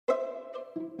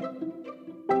Hey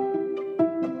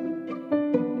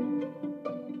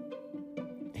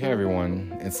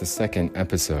everyone, it's the second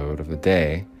episode of the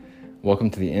day.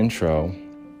 Welcome to the intro.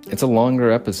 It's a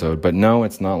longer episode, but no,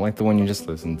 it's not like the one you just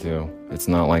listened to. It's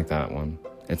not like that one.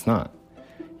 It's not.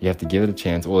 You have to give it a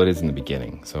chance. Well, it is in the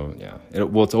beginning, so yeah.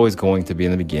 It's always going to be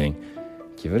in the beginning.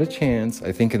 Give it a chance.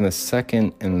 I think in the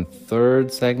second and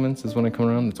third segments is when I come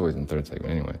around. It's always in the third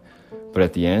segment anyway. But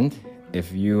at the end,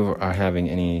 if you are having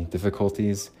any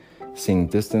difficulties seeing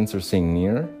distance or seeing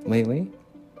near lately,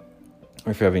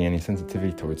 or if you're having any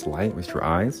sensitivity towards light with your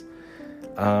eyes,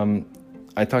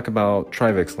 I talk about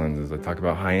Trivix lenses. I talk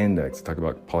about high index. I talk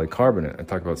about polycarbonate. I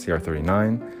talk about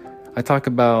CR39. I talk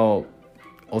about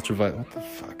ultraviolet. What the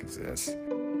fuck is this?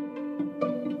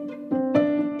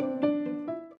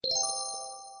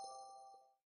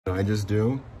 I just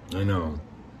do. I know.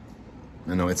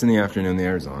 It's in the afternoon. The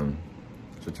air's on.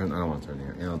 I don't want to turn the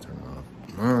air. Yeah, I'll turn it off.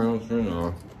 All right, I'll turn it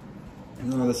off.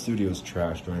 No, the studio's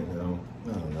trashed right now.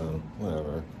 I don't know.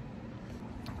 Whatever.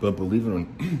 But believe it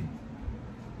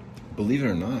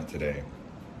or not, today,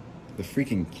 the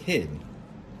freaking kid.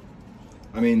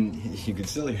 I mean, you could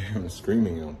still hear him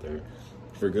screaming out there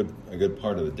for a good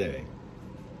part of the day.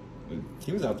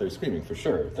 He was out there screaming for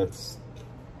sure. That's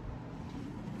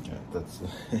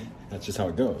just how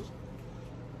it goes.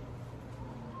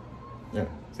 Yeah,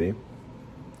 see?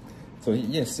 So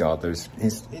he's still out there.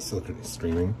 He's still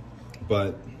screaming,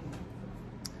 but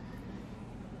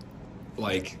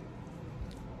like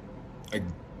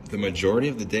the majority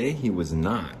of the day, he was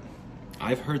not.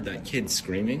 I've heard that kid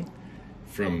screaming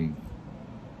from.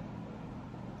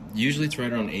 Usually it's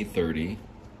right around 8:30.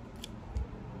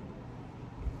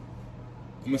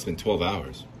 It must have been 12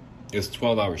 hours. It was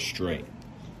 12 hours straight.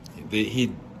 I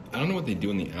don't know what they do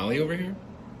in the alley over here.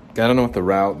 I don't know what the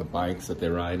route, the bikes that they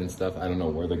ride and stuff. I don't know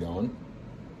where they're going.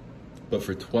 But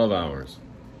for 12 hours,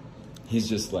 he's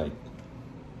just like,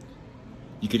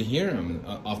 you could hear him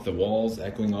off the walls,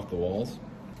 echoing off the walls.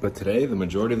 But today, the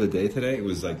majority of the day today, it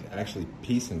was like actually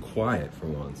peace and quiet for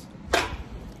once.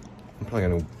 I'm probably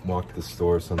gonna walk to the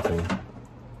store or something.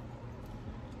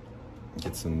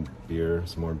 Get some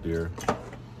more beer.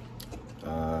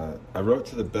 I wrote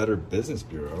to the Better Business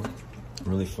Bureau. I'm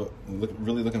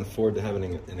really looking forward to having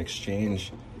an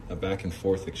exchange, a back and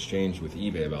forth exchange with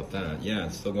eBay about that. Yeah,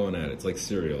 it's still going at it. It's like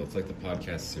cereal. It's like the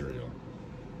podcast cereal.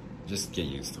 Just get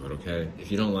used to it, okay?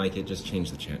 If you don't like it, just change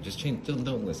the channel. Just change.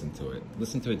 Don't listen to it.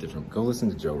 Listen to it different. Go listen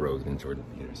to Joe Rogan and Jordan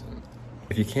Peterson.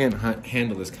 If you can't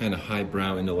handle this kind of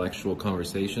highbrow intellectual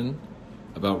conversation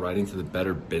about writing to the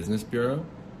Better Business Bureau,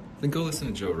 then go listen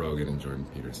to Joe Rogan and Jordan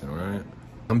Peterson, all right?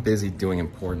 I'm busy doing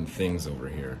important things over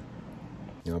here.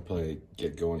 I'll probably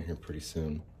get going here pretty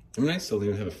soon. I mean, I still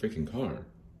even have a freaking car.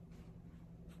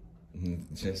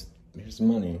 Just, here's some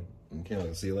money. Okay,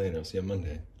 I'll see you later. I'll see you on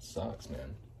Monday. It sucks,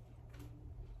 man.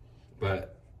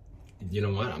 But, you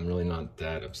know what? I'm really not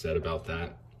that upset about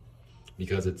that.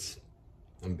 Because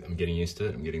I'm getting used to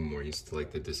it. I'm getting more used to,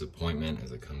 like, the disappointment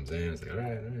as it comes in. It's like, all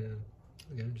right.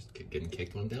 Okay, I'm just getting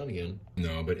kicked when I'm down again.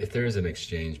 No, but if there is an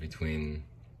exchange between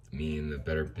me and the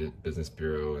Better Business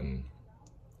Bureau and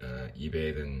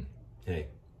eBay, then hey,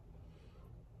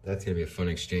 that's gonna be a fun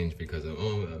exchange because of,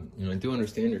 I do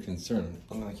understand your concern.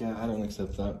 I'm like, yeah, I don't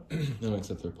accept that. I don't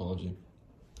accept their apology.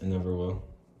 I never will.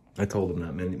 I told them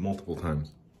that multiple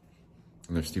times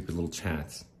in their stupid little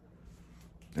chats.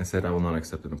 I said I will not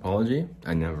accept an apology.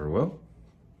 I never will.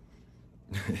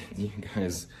 You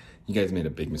guys made a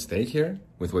big mistake here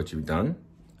with what you've done,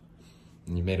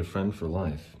 and you made a friend for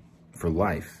life. For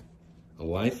life. A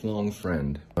lifelong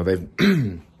friend. Oh,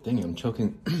 dang it, I'm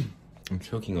choking. I'm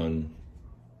choking on,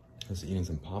 I was eating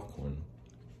some popcorn.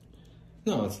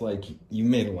 No, it's like, you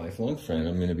made a lifelong friend.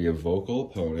 I'm gonna be a vocal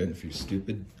opponent for your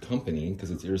stupid company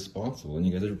because it's irresponsible and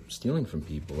you guys are stealing from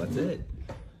people. That's it.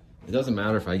 It doesn't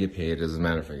matter if I get paid. It doesn't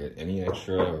matter if I get any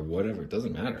extra or whatever. It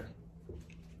doesn't matter.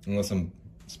 Unless I'm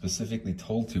specifically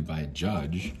told to by a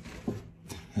judge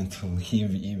to leave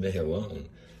eBay alone.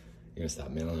 You're gonna stop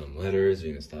mailing them letters.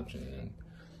 You're gonna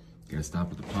stop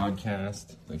with the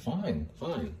podcast. Like, fine.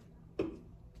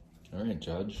 All right,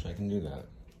 Judge, I can do that.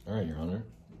 All right, Your Honor.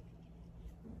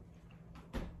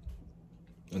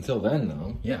 Until then,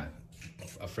 though, yeah,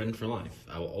 a friend for life.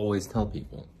 I will always tell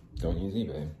people, don't use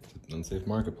eBay. It's an unsafe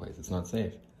marketplace. It's not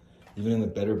safe. Even in the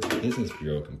Better Business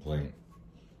Bureau complaint,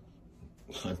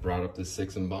 I brought up the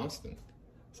 6 in Boston.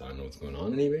 So I don't know what's going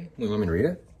on in eBay. You want me to read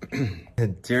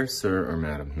it? Dear sir or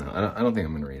madam. No, I don't think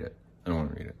I'm going to read it. I don't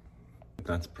want to read it.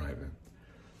 That's private.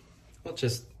 Well,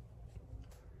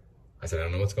 I said, I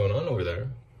don't know what's going on over there,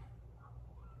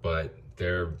 but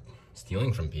they're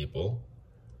stealing from people,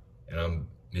 and I'm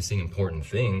missing important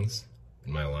things,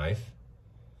 in my life.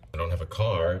 I don't have a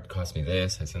car, it cost me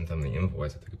this. I sent them the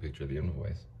invoice, I took a picture of the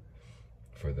invoice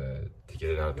to get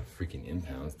it out of the freaking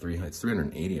impound. It's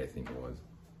 380, I think it was,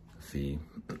 fee.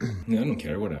 Yeah, I don't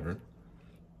care, whatever.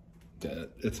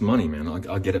 It's money, man.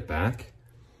 I'll get it back.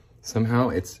 Somehow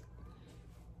it's,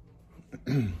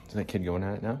 is that kid going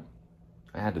at it now?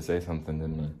 I had to say something,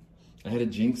 didn't I? I had to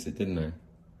jinx it, didn't I?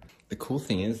 The cool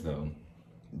thing is, though,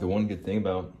 the one good thing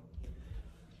about,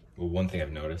 well, one thing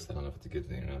I've noticed, I don't know if it's a good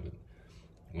thing or not, but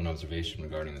one observation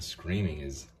regarding the screaming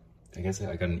is, I guess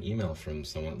I got an email from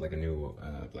someone, like a new,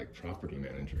 like property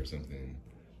manager or something.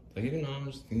 Like, you know,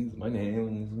 just my name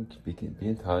and be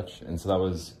in touch. And so that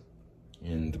was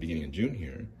in the beginning of June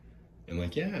here. And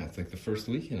like, yeah, it's like the first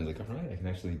weekend. I was like, all right, I can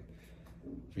actually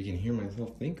freaking hear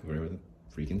myself think over it with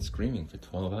freaking screaming for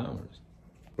 12 hours.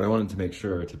 But I wanted to make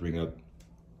sure to bring up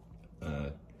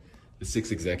the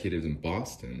 6 executives in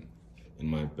Boston in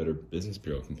my Better Business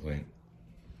Bureau complaint,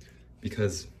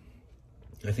 because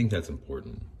I think that's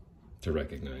important to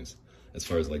recognize as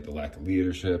far as like the lack of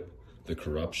leadership, the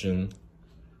corruption.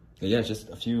 But yeah, just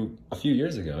a few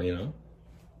years ago, you know,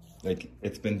 like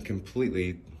it's been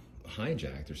completely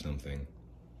hijacked or something.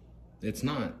 It's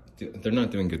not, they're not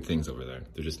doing good things over there.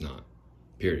 They're just not,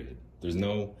 period. There's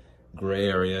no gray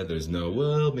area. There's no,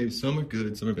 well, maybe some are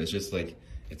good, some are bad. It's just like,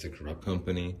 it's a corrupt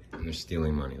company and they're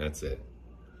stealing money. That's it.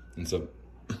 And so,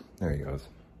 there he goes.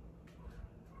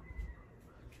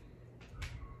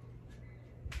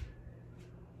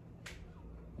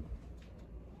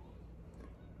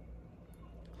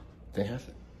 They have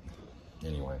it.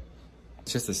 Anyway,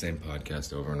 it's just the same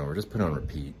podcast over and over. Just put it on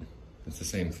repeat. It's the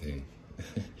same thing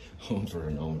over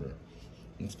and over.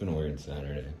 It's been a weird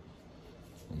Saturday.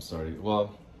 I'm sorry.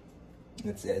 Well,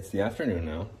 it's the afternoon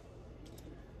now,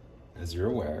 as you're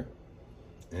aware,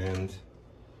 and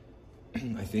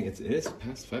I think it is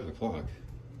past 5 o'clock.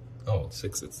 Oh, it's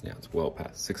 6. It's well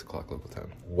past 6 o'clock local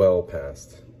time. Well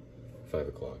past 5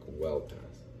 o'clock. Well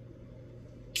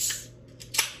past.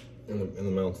 And the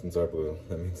mountains are blue.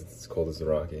 That means it's as cold as the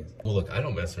Rockies. Well, look, I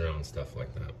don't mess around with stuff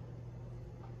like that.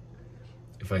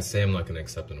 If I say I'm not going to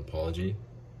accept an apology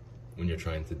when you're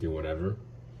trying to do whatever,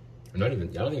 or not even,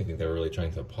 I don't even think they were really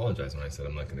trying to apologize when I said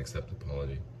I'm not going to accept an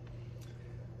apology.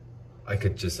 I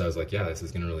was like, yeah, this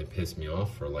is going to really piss me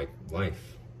off for like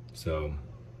life. So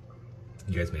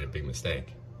you guys made a big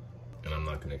mistake and I'm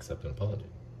not going to accept an apology.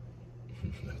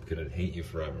 I'm going to hate you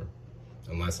forever.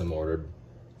 Unless I'm ordered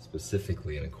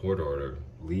specifically in a court order,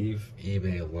 leave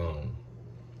eBay alone.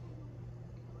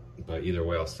 But either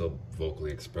way, I'll still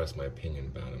vocally express my opinion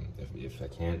about him. If I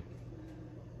can't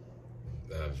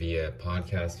via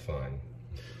podcast, fine.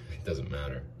 It doesn't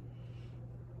matter.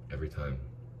 Every time.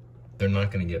 They're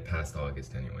not going to get past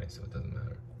August anyway, so it doesn't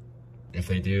matter. If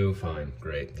they do, fine,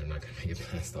 great. They're not going to make it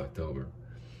past October.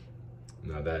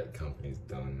 Now that company's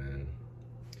done, man.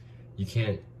 You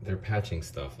can't, they're patching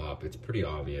stuff up. It's pretty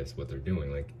obvious what they're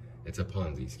doing. Like, it's a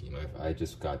Ponzi scheme. I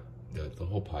just got the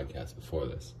whole podcast before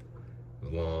this.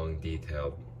 Long,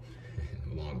 detailed,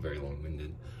 very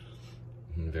long-winded,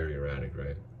 very erratic,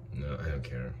 right? No, I don't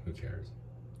care. Who cares?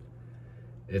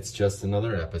 It's just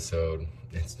another episode.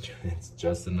 It's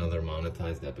just another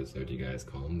monetized episode, you guys.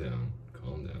 Calm down.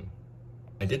 Calm down.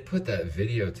 I did put that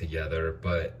video together,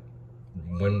 but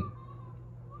when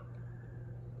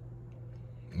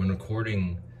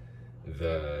recording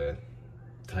the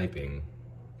typing,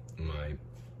 my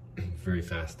very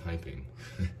fast typing,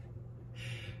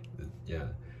 yeah,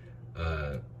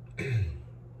 I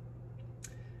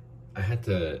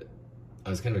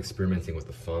was kind of experimenting with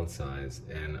the font size,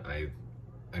 and I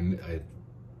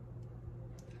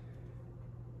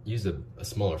used a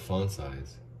smaller font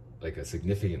size, like a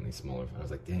significantly smaller font. I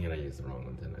was like, dang it, I used the wrong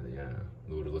one, didn't I? Yeah,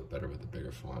 it would have looked better with a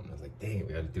bigger font. And I was like, dang it,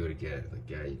 we gotta do it again. Like,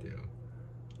 yeah, you do.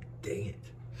 Dang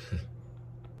it.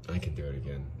 I can do it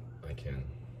again. I can.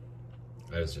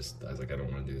 I was like, I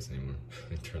don't want to do this anymore.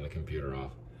 I turned the computer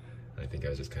off. I think I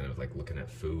was just kind of like looking at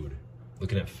food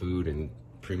and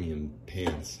premium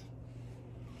pants.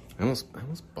 I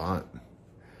almost bought.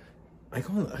 I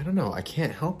don't know. I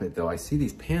can't help it though. I see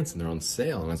these pants and they're on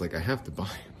sale, and I was like, I have to buy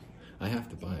them. I have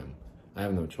to buy them. I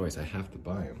have no choice. I have to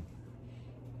buy them.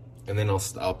 And then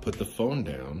I'll put the phone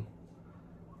down,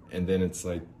 and then it's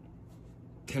like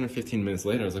 10 or 15 minutes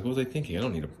later. I was like, what was I thinking? I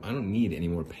don't need any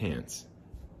more pants.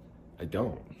 I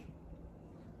don't.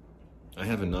 I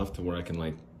have enough to where I can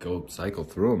like go cycle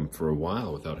through them for a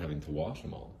while without having to wash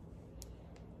them all.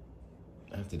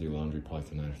 I have to do laundry probably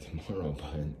tonight or tomorrow,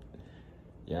 but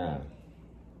yeah,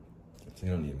 I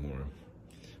don't need more.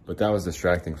 But that was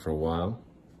distracting for a while.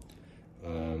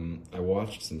 I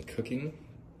watched some cooking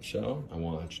show. I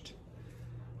watched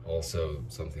Also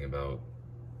something about,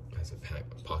 is it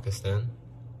Pakistan?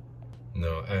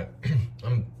 No,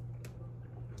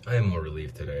 I am more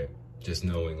relieved today. Just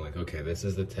knowing like, okay, this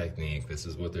is the technique, this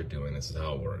is what they're doing, this is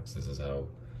how it works, this is how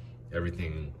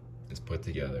everything is put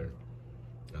together.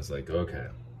 I was like, okay,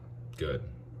 good.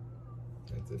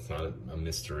 It's not a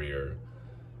mystery or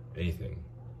anything.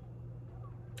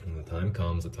 When the time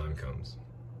comes, the time comes.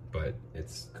 But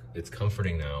it's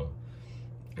comforting now,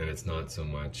 and it's not so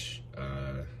much,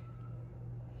 I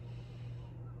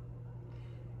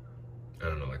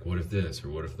don't know, like, what if this, or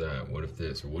what if that, what if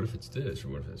this, or what if it's this, or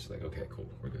what if it's like, okay, cool,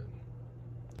 we're good.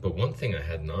 But one thing I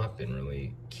had not been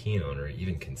really keen on or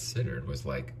even considered was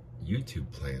like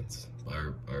YouTube plans,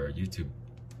 our YouTube,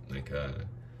 like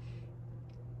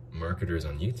marketers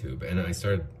on YouTube. And I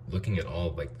started looking at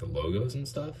all like the logos and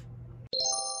stuff.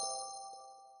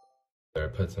 I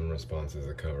put some responses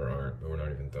that cover art, but we're not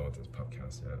even done with this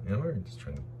podcast yet. You know, we're just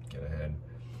trying to get ahead.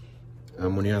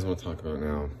 What do you guys want to talk about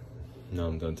now? No,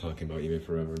 I'm done talking about eBay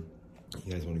forever.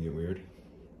 You guys want to get weird?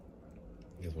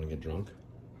 You guys want to get drunk?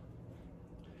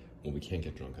 Well, we can't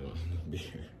get drunk. I don't have enough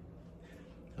beer.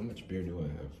 How much beer do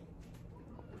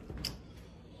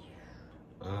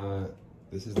I have?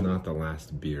 This is not the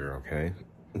last beer, okay?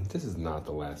 This is not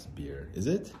the last beer. Is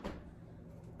it?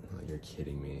 Oh, you're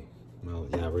kidding me. Well,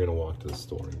 yeah, we're gonna walk to the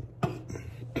store.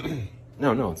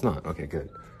 No, it's not. Okay, good.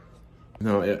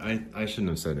 No, I shouldn't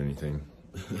have said anything.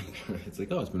 It's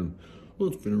like, oh, it's been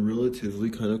a relatively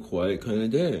kind of quiet kind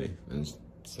of day. And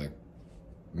it's like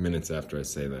minutes after I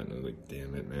say that, and I'm like,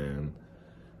 damn it, man.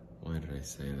 Why did I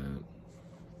say that?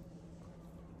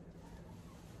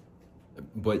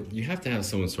 But you have to have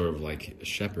someone sort of like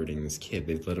shepherding this kid.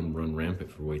 They've let him run rampant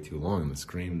for way too long. The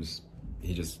screams,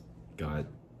 it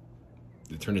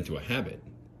turned into a habit.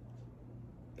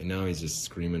 And now he's just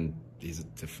screaming.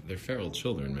 They're feral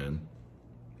children, man.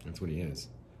 That's what he is.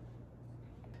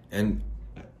 And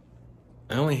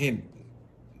I only hate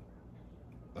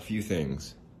a few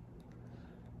things.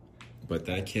 But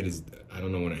that kid is, I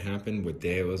don't know when it happened, what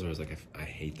day it was, where I was like, I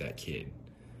hate that kid.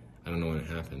 I don't know when it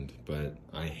happened, but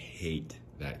I hate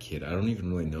that kid. I don't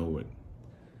even really know what,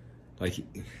 like,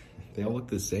 they all look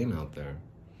the same out there.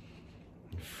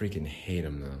 I freaking hate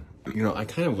him though. You know, I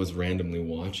kind of was randomly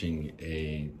watching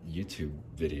a YouTube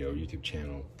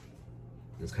channel.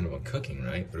 It was kind of on cooking,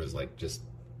 right? But it was like just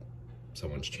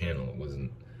someone's channel. It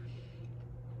wasn't,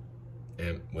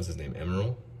 what's his name,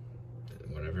 Emerald?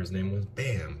 Whatever his name was.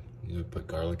 Bam! You would put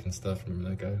garlic and stuff. Remember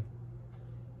that guy?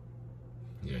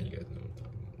 Yeah, you guys know what I'm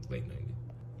talking about. Late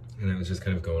 90s. And it was just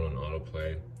kind of going on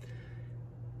autoplay.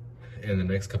 And the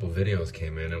next couple videos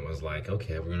came in, and it was like,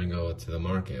 okay, we're gonna go to the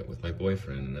market with my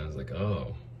boyfriend. And I was like,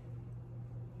 oh,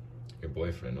 your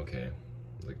boyfriend, okay.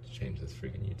 I was like, change this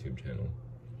freaking YouTube channel.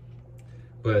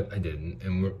 But I didn't,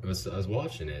 and I was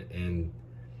watching it, and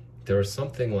there was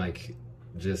something like,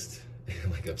 just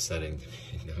like upsetting to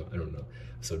me, you know? I don't know,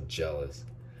 I'm so jealous.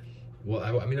 Well,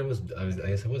 I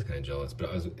guess I was kind of jealous,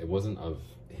 but it wasn't of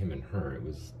him and her, it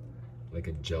was like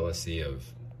a jealousy of,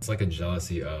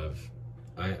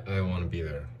 I want to be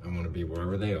there. I want to be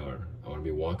wherever they are. I want to be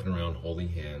walking around holding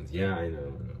hands. Yeah, I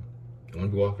know. I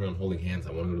want to be walking around holding hands.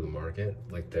 I want to go to the market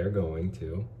like they're going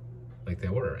to, like they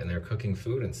were. And they're cooking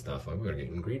food and stuff. I'm going to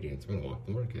get ingredients. I'm going to walk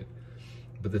the market.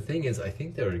 But the thing is, I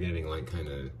think they were getting like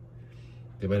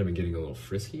they might have been getting a little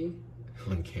frisky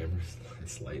on camera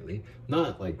slightly.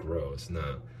 Not like gross,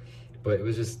 no. But it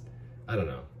was just, I don't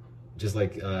know. Just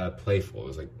like playful. It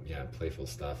was like, yeah, playful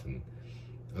stuff. And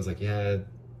I was like, yeah,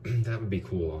 that would be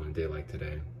cool on a day like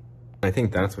today. I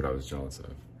think that's what I was jealous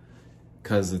of.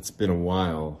 Because it's been a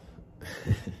while.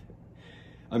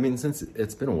 I mean, since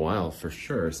it's been a while for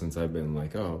sure, since I've been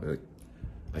like, oh, like,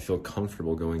 I feel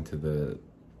comfortable going to the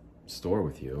store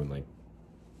with you. And like,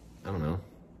 I don't know.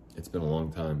 It's been a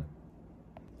long time.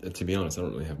 To be honest, I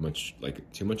don't really have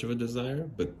too much of a desire,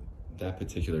 but that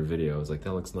particular video, I was like,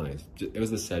 that looks nice. It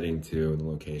was the setting too, and the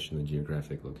location, the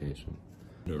geographic location.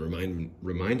 It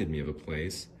reminded me of a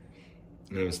place,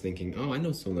 and I was thinking, oh, I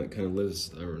know someone that kind of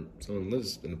lives, or someone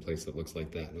lives in a place that looks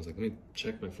like that. And I was like, let me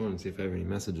check my phone and see if I have any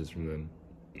messages from them.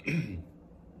 And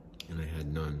I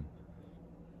had none.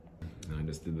 And I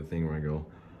just did the thing where I go,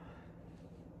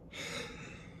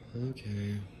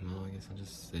 okay, well, I guess I'll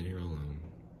just sit here alone.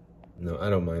 No, I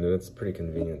don't mind it. It's pretty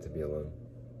convenient to be alone.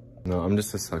 No, I'm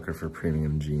just a sucker for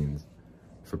premium jeans.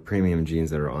 For premium jeans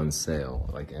that are on sale,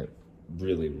 like at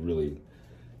really, really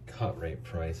cut rate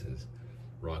prices,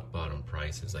 rock bottom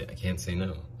prices. I can't say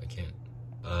no, I can't.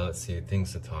 Let's see,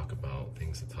 things to talk about,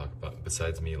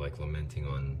 besides me like lamenting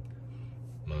on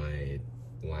my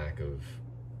lack of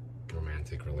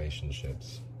romantic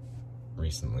relationships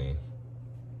recently.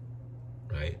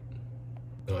 right?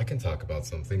 No, I can talk about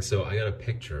something. So I got a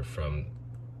picture from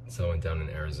someone down in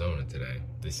Arizona today.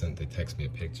 They text me a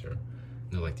picture.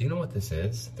 And they're like, do you know what this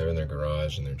is? They're in their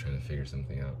garage and they're trying to figure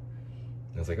something out.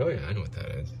 And I was like, oh yeah, I know what that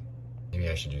is. Maybe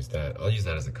I should use that. I'll use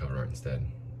that as a cover art instead.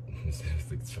 Instead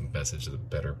of some message to the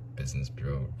Better Business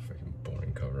Bureau, fucking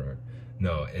boring cover art.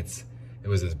 No, it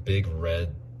was this big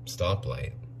red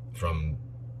stoplight from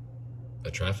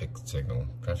a traffic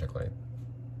light.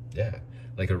 Yeah,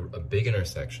 like a big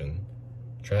intersection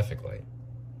traffic light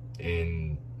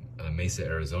in Mesa,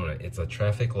 Arizona. It's a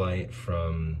traffic light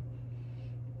from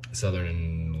Southern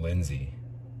and Lindsay.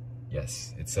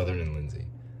 Yes, it's Southern and Lindsay.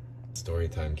 Story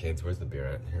time, kids. Where's the beer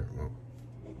at? Here. Whoa.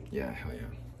 Yeah, hell yeah.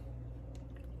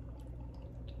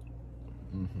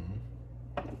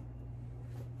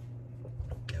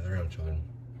 Gather around, children.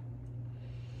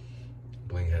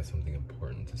 Bling had something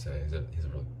important to say. He's a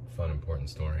really fun, important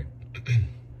story.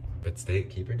 But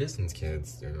keep your distance,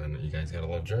 kids. You guys got a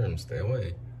lot of germs. Stay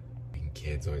away.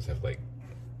 Kids always have, like,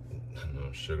 I don't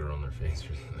know, sugar on their face,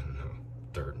 or I don't know,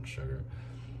 dirt and sugar.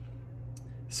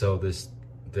 So this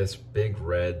big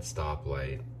red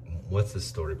stoplight, what's the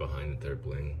story behind it there,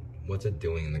 Bling? What's it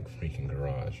doing in the freaking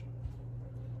garage?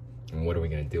 And what are we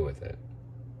gonna do with it?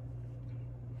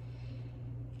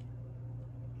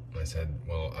 I said,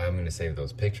 well, I'm gonna save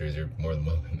those pictures. You're more than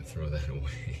welcome to throw that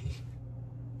away.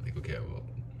 Like, okay, well.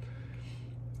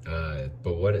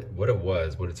 But what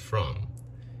it's from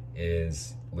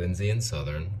is Lindsay and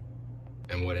Southern.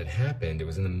 And what had happened, it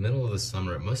was in the middle of the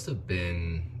summer. It must have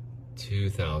been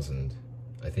 2000.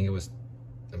 I think it was,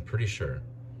 I'm pretty sure.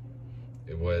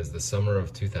 It was the summer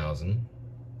of 2000.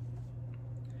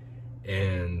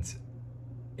 And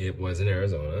it was in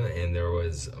Arizona, and there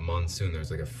was a monsoon. There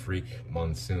was like a freak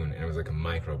monsoon, and it was like a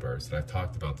microburst. And I've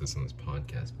talked about this on this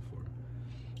podcast before.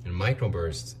 And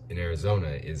microburst in Arizona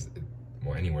is,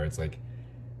 well, anywhere, it's like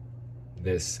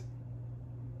this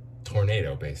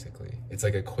tornado, basically. It's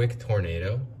like a quick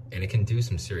tornado, and it can do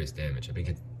some serious damage. I mean, it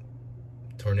can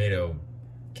tornado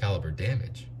caliber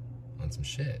damage on some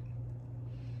shit.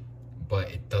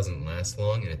 But it doesn't last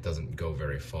long, and it doesn't go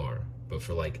very far. But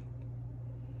for like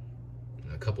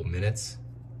a couple minutes,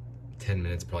 10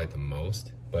 minutes probably at the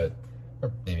most, but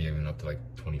or maybe even up to like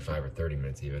 25 or 30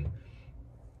 minutes even,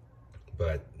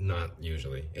 but not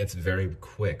usually. It's very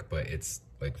quick, but it's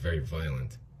like very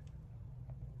violent.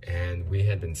 And we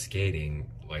had been skating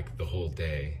like the whole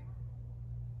day.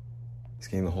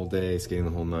 Skating the whole day, skating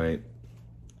the whole night.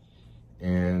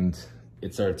 And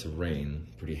it started to rain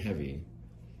pretty heavy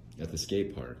at the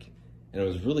skate park. And it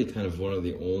was really kind of one of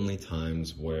the only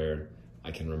times where I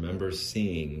can remember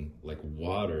seeing like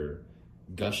water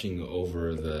gushing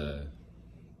over the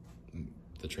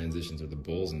transitions or the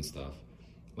bowls and stuff.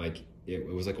 Like it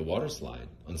was like a water slide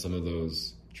on some of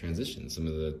those transitions, some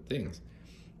of the things.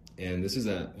 And this is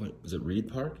at, what was it,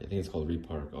 Reed Park? I think it's called Reed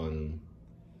Park on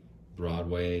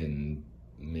Broadway and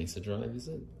Mesa Drive, is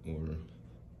it? Or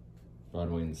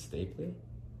Broadway and Stapley?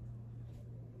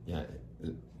 Yeah,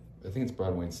 I think it's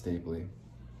Broadway and Stapley.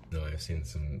 No, I've seen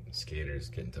some skaters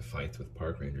get into fights with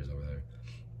park rangers over there.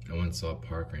 I once saw a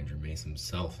park ranger mace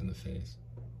himself in the face.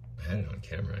 I had it on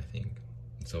camera, I think.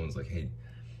 And someone's like, hey,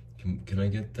 can I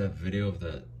get that video of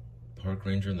that park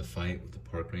ranger in the fight with the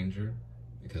park ranger?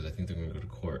 Because I think they're gonna go to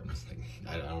court. And I was like,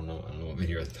 I don't know what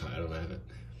video at the time, I don't have it.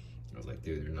 I was like,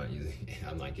 dude, you're not using it.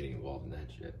 I'm not getting involved in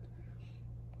that shit.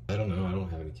 I don't know, I don't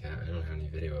have any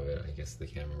video of it. I guess the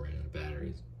camera ran out of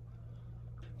batteries.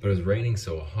 But it was raining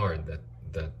so hard that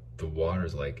the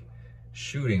water's like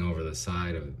shooting over the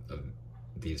side of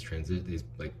these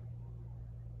like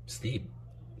steep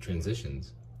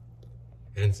transitions.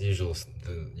 And it's the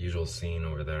usual scene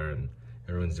over there, and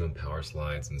everyone's doing power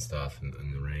slides and stuff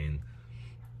in the rain.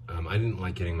 I didn't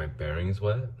like getting my bearings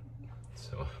wet,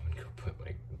 so I would go put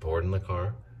my board in the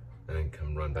car and then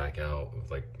come run back out with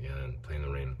like, yeah, and play in the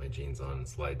rain with my jeans on and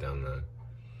slide down the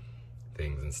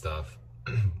things and stuff.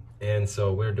 And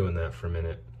so we were doing that for a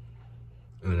minute.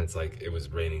 And then it's like, it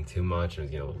was raining too much,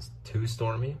 and it was too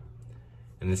stormy.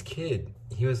 And this kid,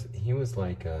 he was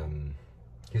like,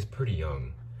 he was pretty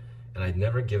young. And I'd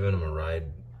never given him a ride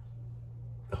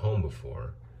home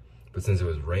before. But since it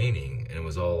was raining, and it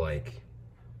was all like,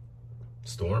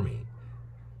 stormy,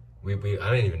 I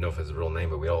didn't even know if it was a real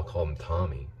name, but we all called him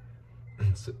Tommy.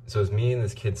 So it was me and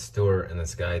this kid Stuart, and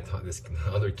this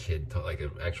other kid, like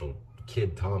an actual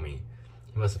kid Tommy.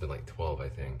 He must have been like 12, I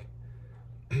think.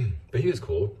 But he was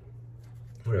cool.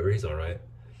 Whatever, he's all right.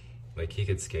 Like, he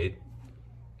could skate.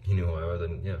 He knew who I was,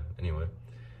 and yeah, anyway.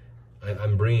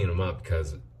 I'm bringing him up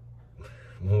because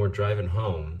when we're driving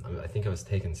home, I think I was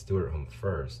taking Stuart home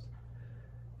first.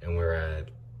 And we're at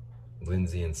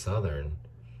Lindsay and Southern.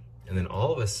 And then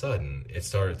all of a sudden, it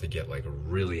started to get like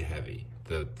really heavy.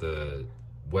 The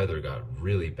weather got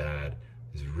really bad.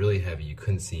 It was really heavy. You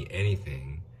couldn't see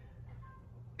anything.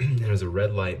 And there was a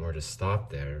red light, and we're just stopped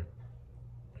there.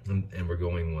 And we're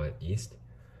going, what, east?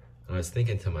 And I was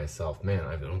thinking to myself, man,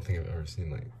 I don't think I've ever seen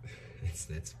like,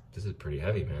 this is pretty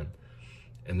heavy, man.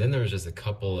 And then there was just a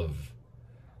couple of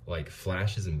like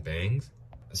flashes and bangs.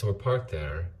 So we're parked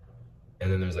there,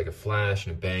 and then there's like a flash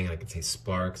and a bang, and I could see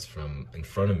sparks from in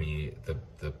front of me,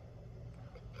 the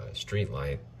street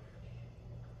light,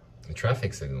 the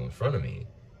traffic signal in front of me.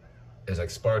 There's like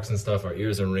sparks and stuff, our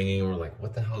ears are ringing, and we're like,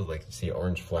 what the hell? Like, you see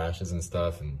orange flashes and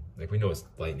stuff, and like we know it's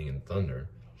lightning and thunder.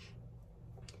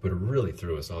 But it really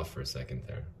threw us off for a second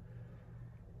there.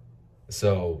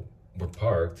 So we're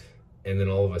parked, and then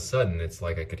all of a sudden, it's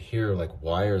like I could hear like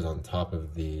wires on top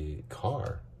of the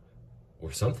car,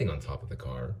 or something on top of the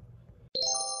car.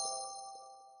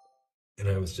 And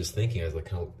I was just thinking, I was like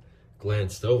kind of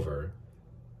glanced over,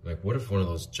 like what if one of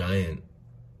those giant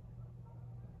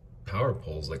power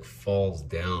poles like falls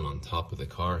down on top of the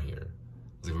car here?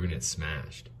 Like we're gonna get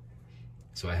smashed.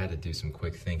 So I had to do some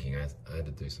quick thinking. I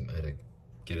had to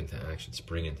get into action,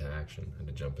 spring into action. I had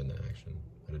to jump into action.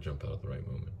 I had to jump out at the right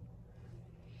moment.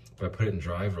 But I put it in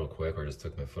drive real quick, or I just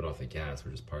took my foot off the gas.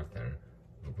 We're just parked there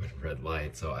with red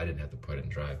light, so I didn't have to put it in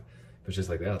drive. It was just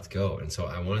like, yeah, let's go. And so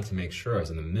I wanted to make sure I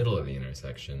was in the middle of the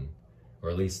intersection, or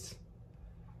at least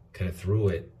kind of threw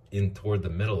it in toward the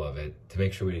middle of it to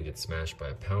make sure we didn't get smashed by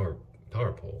a power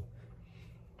pole.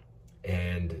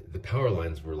 And the power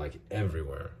lines were like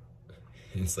everywhere.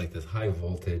 It's like this high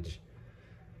voltage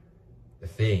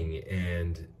thing,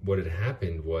 and what had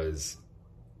happened was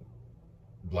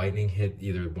lightning hit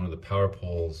either one of the power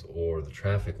poles or the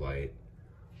traffic light,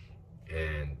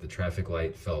 and the traffic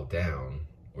light fell down,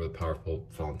 or the power pole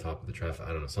fell on top of the traffic.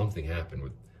 I don't know, something happened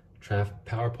with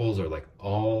power poles are like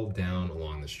all down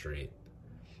along the street.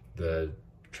 The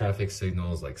traffic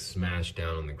signals like smashed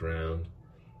down on the ground.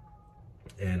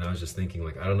 And I was just thinking,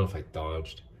 like, I don't know if I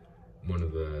dodged one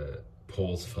of the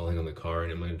poles falling on the car,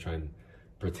 and I'm gonna try and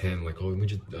pretend like, oh,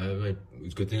 it's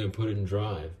a good thing I put it in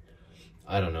drive.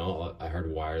 I don't know. I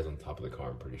heard wires on top of the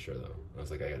car, I'm pretty sure, though. I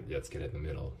was like, let's get it in the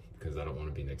middle, because I don't want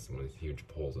to be next to one of these huge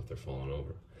poles if they're falling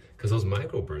over. Because those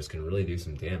microbursts can really do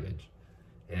some damage.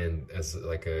 And as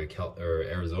like a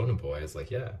Arizona boy, it's like,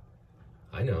 yeah,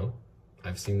 I know.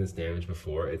 I've seen this damage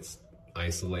before. It's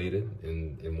isolated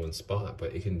in one spot,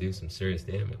 but it can do some serious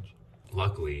damage.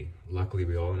 Luckily,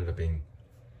 we all ended up being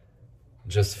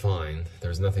just fine.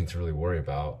 There's nothing to really worry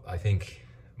about. I think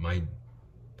I'm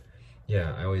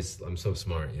so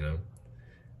smart, you know?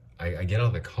 I get out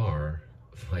of the car,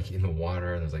 like in the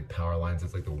water, and there's like power lines.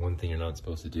 That's like the one thing you're not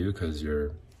supposed to do, because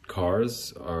your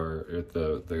cars are,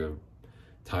 the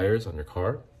tires on your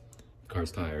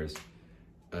car's tires,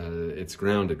 it's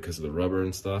grounded because of the rubber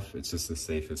and stuff. It's just the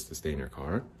safest to stay in your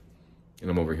car. And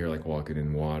I'm over here like walking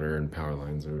in water, and power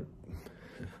lines are...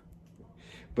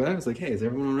 But I was like, hey, is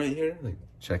everyone all right here? Like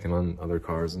checking on other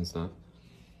cars and stuff.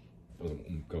 I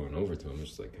wasn't going over to them,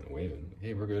 just like kind of waving. Like,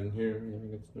 hey, we're good in here.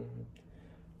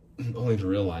 Only to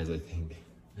realize, I think,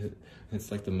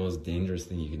 it's like the most dangerous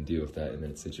thing you can do in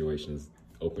that situation is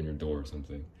open your door or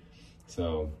something.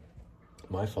 So,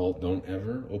 my fault. Don't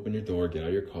ever open your door, get out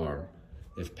of your car.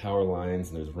 If power lines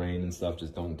and there's rain and stuff,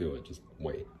 just don't do it. Just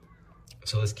wait.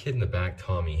 So this kid in the back,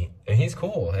 Tommy, and he's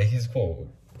cool. He's cool.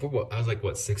 I was like,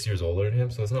 what, 6 years older than him?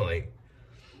 So it's not like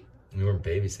we weren't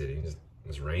babysitting. It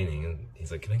was raining, and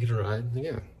he's like, can I get a ride? I'm like,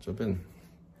 yeah, jump in.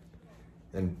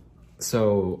 And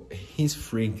so he's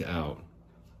freaked out.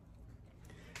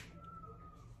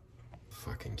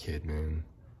 Fucking kid, man.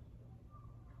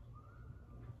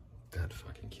 That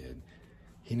fucking kid.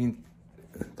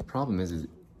 The problem is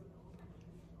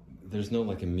there's no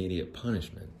like immediate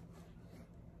punishment.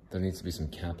 There needs to be some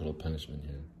capital punishment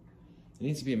here. It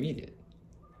needs to be immediate.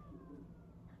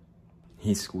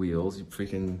 He squeals, you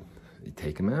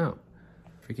take him out.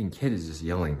 Freaking kid is just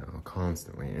yelling though,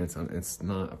 constantly, and it's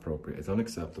not appropriate. It's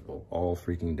unacceptable all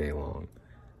freaking day long.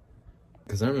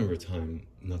 Because I remember a time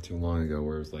not too long ago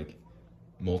where it was like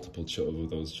multiple of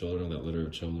those children, that litter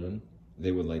of children,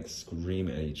 they would like scream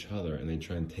at each other, and they'd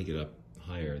try and take it up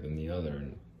higher than the other,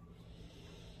 and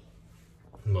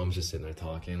Mom's just sitting there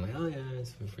talking like, oh yeah,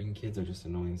 it's freaking kids are just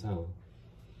annoying as hell.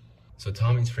 So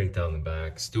Tommy's freaked out in the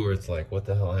back. Stuart's like, what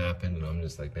the hell happened? And I'm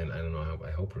just like, man, I don't know.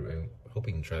 I hope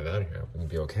we can drive out of here. I hope we can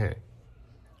be okay.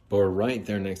 But we're right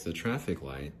there next to the traffic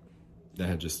light that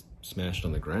had just smashed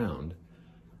on the ground.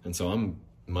 And so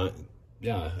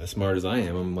as smart as I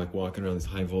am, I'm like walking around this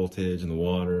high voltage in the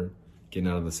water, getting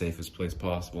out of the safest place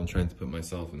possible and trying to put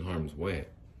myself in harm's way.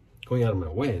 going out of my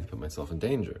way to put myself in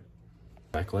danger.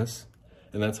 Reckless,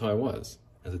 and that's how I was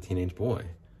as a teenage boy.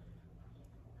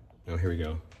 Oh, here we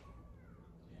go.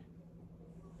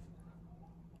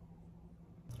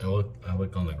 I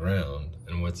look on the ground,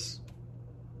 and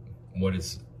what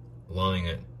is lying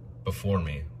before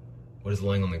me? What is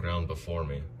lying on the ground before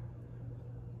me?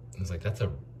 It's like, that's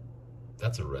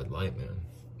a red light, man.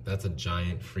 That's a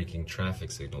giant freaking traffic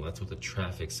signal. That's what the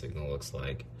traffic signal looks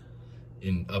like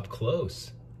up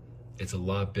close. It's a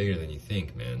lot bigger than you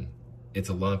think, man. It's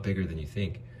a lot bigger than you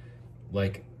think.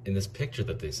 Like in this picture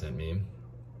that they sent me,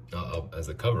 as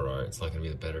the cover art, it's not gonna be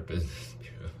the Better Business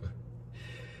Bureau.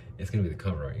 It's gonna be the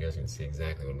cover art. You guys are gonna see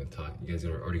exactly what I'm gonna talk. You guys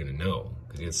are already gonna know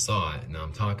because you guys saw it. And now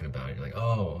I'm talking about it. You're like,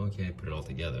 oh, okay, put it all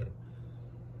together.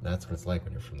 That's what it's like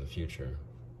when you're from the future.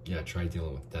 Yeah, try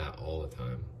dealing with that all the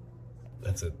time.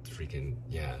 That's a freaking,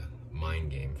 yeah,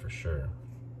 mind game for sure.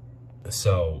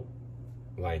 So,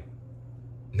 like,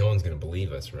 no one's gonna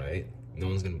believe us, right? No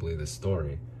one's gonna believe this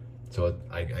story. So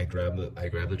I grabbed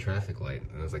the traffic light,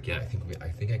 and I was like, yeah, I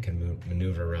think I can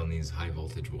maneuver around these high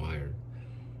voltage wires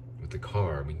with the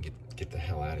car. We can get the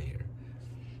hell out of here.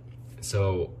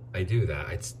 So I do that.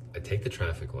 I take the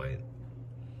traffic light,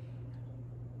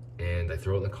 and I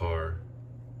throw it in the car.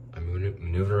 I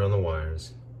maneuver around the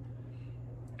wires,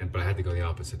 but I had to go the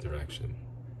opposite direction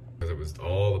because it was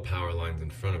all the power lines in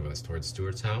front of us towards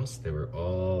Stewart's house. They were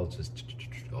all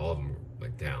all of them were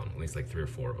like down, at least like 3 or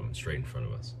 4 of them straight in front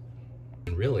of us.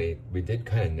 And really, we did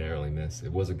kind of narrowly miss.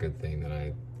 It was a good thing that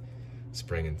I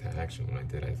sprang into action when I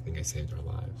did. I think I saved our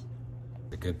lives.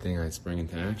 A good thing I sprang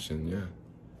into action, yeah.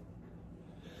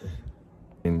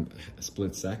 In a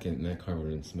split second, and that car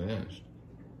would have been smashed.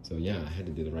 So yeah, I had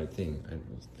to do the right thing. I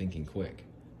was thinking quick.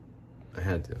 I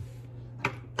had to.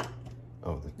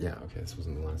 Oh, yeah, okay, this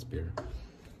wasn't the last beer.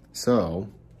 So,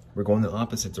 we're going the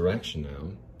opposite direction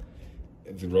now.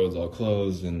 The road's all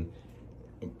closed, and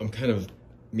I'm kind of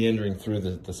meandering through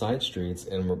the side streets,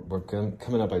 and we're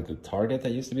coming up by the Target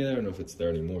that used to be there. I don't know if it's there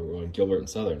anymore. We're on Gilbert and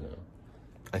Southern now.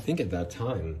 I think at that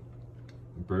time,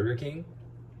 Burger King,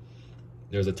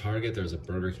 there's a Target, there's a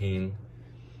Burger King,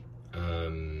 what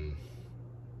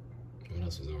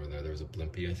else was over there? There was a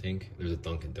Blimpie, I think. There was a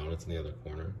Dunkin' Donuts in the other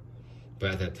corner.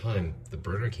 But at that time, the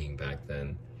Burger King back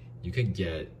then, you could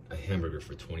get a hamburger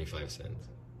for 25 cents.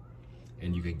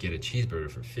 And you could get a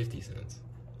cheeseburger for 50 cents.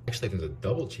 Actually, there's a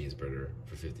double cheeseburger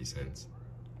for 50 cents.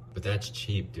 But that's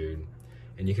cheap, dude.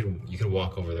 And you could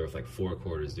walk over there with like 4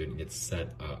 quarters, dude, and get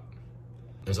set up.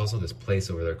 There's also this place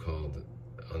over there called,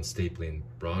 on Stapley and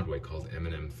Broadway, called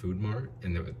M&M Food Mart.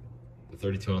 And the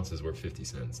 32 ounces were 50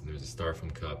 cents. And there's a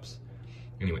styrofoam cups.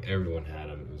 Anyway, everyone had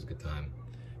them. It was a good time.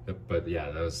 But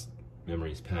yeah, that was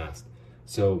memories past.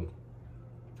 So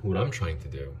what I'm trying to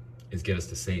do is get us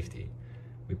to safety.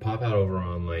 We pop out over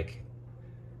on like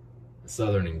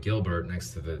Southern and Gilbert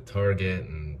next to the Target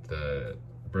and the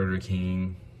Burger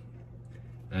King.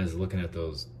 I was looking at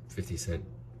those 50-cent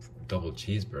double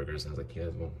cheeseburgers, and I was like, yeah,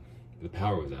 well, the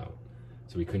power was out,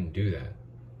 so we couldn't do that.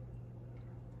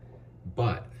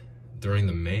 But during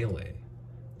the melee,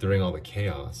 during all the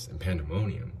chaos and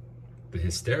pandemonium, the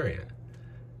hysteria,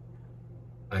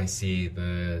 I see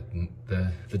the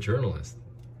journalist,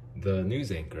 the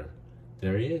news anchor.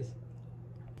 There he is.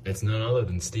 It's none other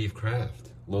than Steve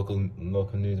Kraft, local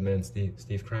newsman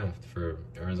Steve Kraft for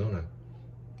Arizona.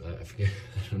 I forget,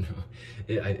 I don't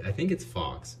know. I think it's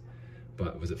Fox,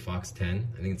 but was it Fox 10?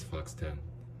 I think it's Fox 10.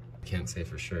 I can't say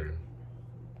for sure.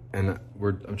 And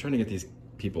I'm trying to get these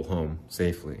people home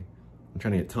safely. I'm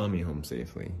trying to get Tommy home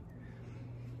safely.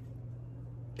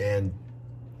 And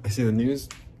I see the news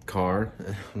car,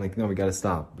 and I'm like, no, we gotta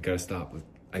stop. We gotta stop.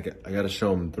 I gotta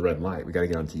show them the red light. We gotta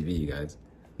get on TV, you guys.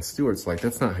 And Stuart's like,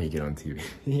 that's not how you get on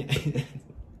TV.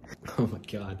 Oh my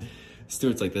God.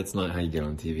 Stuart's like, that's not how you get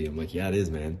on TV. I'm like, yeah, it is,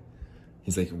 man.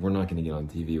 He's like, we're not gonna get on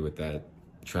TV with that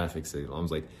traffic signal. I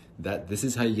was like, this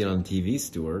is how you get on TV,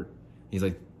 Stuart. He's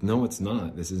like, no, it's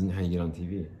not. This isn't how you get on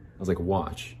TV. I was like,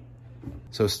 watch.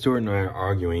 So Stuart and I are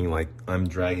arguing, like I'm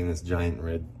dragging this giant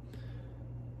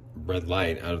red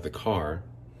light out of the car.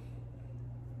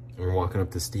 And we're walking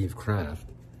up to Steve Kraft.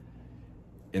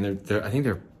 And I think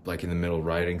they're like in the middle of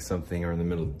writing something or in the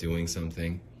middle of doing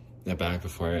something. That back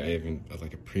before I even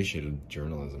like appreciated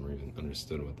journalism or even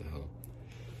understood what the hell.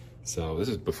 So this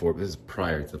is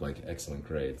prior to like excellent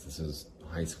grades. This is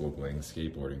high school bling,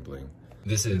 skateboarding bling.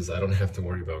 I don't have to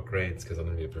worry about grades because I'm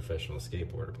gonna be a professional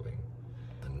skateboarder bling.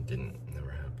 And it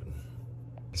never happened.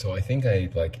 So I think I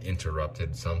like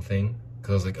interrupted something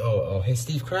because I was like, oh, hey,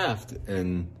 Steve Kraft.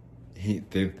 And he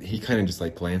kind of just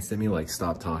like glanced at me like,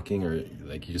 stop talking, or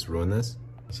like, you just ruined this.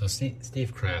 So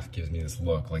Steve Kraft gives me this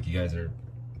look like, you guys are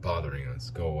bothering us.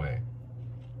 Go away.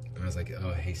 And I was like,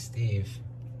 oh, hey, Steve,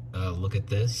 look at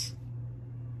this.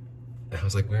 And I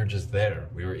was like, we were just there.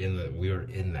 We were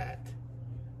in that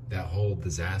whole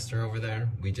disaster over there.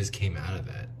 We just came out of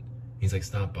that. He's like,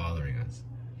 stop bothering us.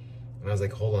 And I was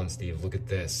like, hold on, Steve, look at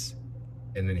this.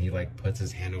 And then he like puts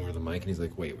his hand over the mic and he's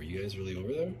like, wait, were you guys really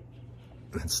over there?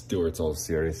 And Stuart's all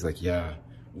serious. He's like, yeah,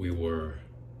 we were.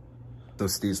 So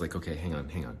Steve's like, okay, hang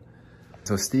on.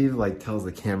 So Steve like tells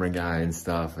the camera guy and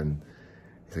stuff, and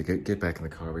he's like, get back in the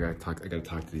car. I gotta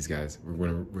talk to these guys.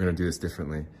 We're gonna do this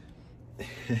differently.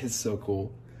 It's so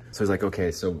cool. So he's like,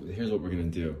 okay, so here's what we're gonna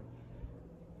do.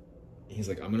 He's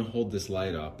like, I'm gonna hold this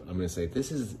light up. I'm gonna say,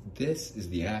 this is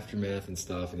the aftermath and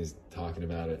stuff, and he's talking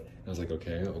about it. And I was like,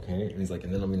 okay. And he's like,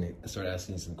 and then I'm gonna start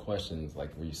asking you some questions,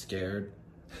 like, were you scared?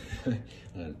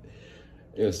 And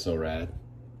it was so rad.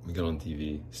 We got on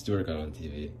TV. Stuart got on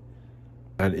TV.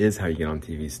 That is how you get on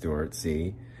TV, Stuart,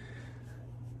 see?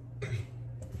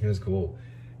 It was cool.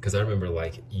 Because I remember,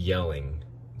 like, yelling,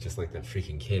 just like that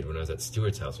freaking kid when I was at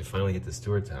Stuart's house. We finally get to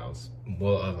Stuart's house.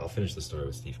 Well, I'll finish the story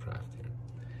with Steve Kraft here.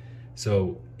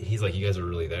 So he's like, you guys are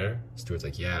really there? Stuart's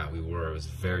like, yeah, we were. It was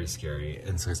very scary.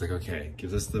 And so he's like, okay,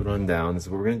 give us the rundown. This is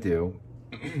what we're going to do.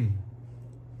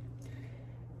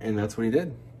 And that's what he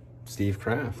did. Steve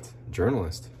Kraft,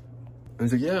 journalist. And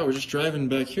he's like, yeah, we're just driving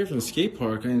back here from the skate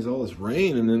park, and there's all this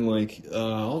rain, and then, like,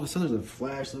 all of a sudden there's a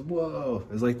flash, like, whoa.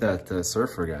 It was like that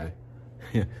surfer guy.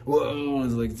 Yeah, whoa, it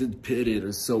was like, it's pitted, it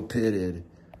was so pitted.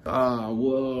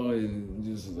 Whoa, and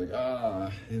just like,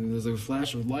 and there's like a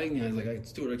flash of lightning. I was like,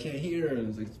 Stuart, I can't hear. And it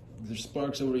was like, there's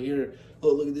sparks over here. Oh,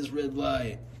 look at this red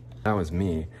light. That was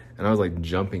me. And I was like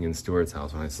jumping in Stuart's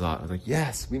house when I saw it. I was like,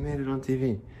 yes, we made it on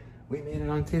TV. We made it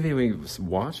on TV. We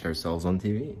watched ourselves on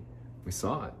TV. We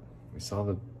saw it. We saw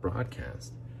the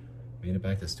broadcast. Made it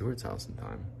back to Stuart's house in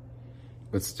time.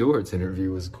 But Stuart's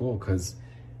interview was cool because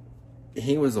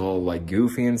he was all like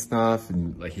goofy and stuff.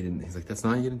 And like, he's like, that's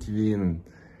not how you get on TV. And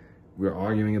we were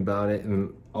arguing about it.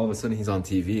 And all of a sudden he's on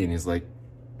TV and he's like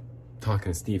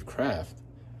talking to Steve Kraft.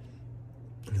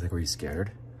 He's like, were you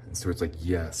scared? And Stuart's like,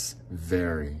 yes,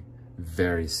 very,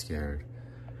 very scared.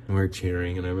 And we were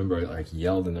cheering. And I remember I like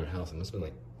yelled in their house. It must have been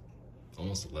like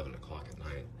almost 11 o'clock at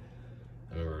night.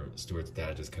 I remember Stuart's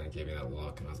dad just kind of gave me that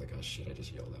look, and I was like, oh shit, I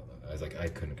just yelled out loud. I was like, I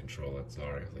couldn't control it,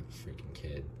 sorry. I was like a freaking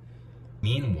kid.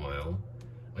 Meanwhile,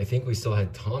 I think we still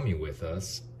had Tommy with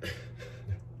us.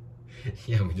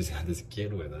 Yeah, we just had this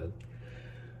kid with us.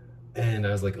 And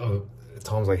I was like, oh,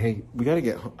 Tom's like, hey, I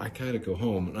gotta go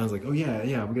home. And I was like, oh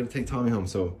yeah, we gotta take Tommy home.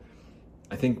 So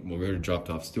I think, well, we already dropped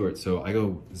off Stuart. So I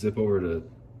go zip over to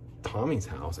Tommy's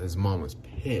house, and his mom was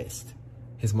pissed.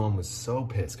 His mom was so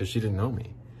pissed because she didn't know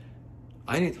me.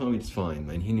 I knew Tommy just fine,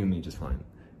 and he knew me just fine.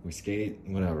 We skate,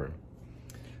 whatever.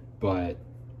 But,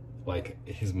 like,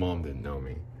 his mom didn't know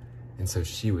me. And so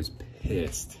she was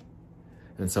pissed.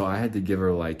 And so I had to give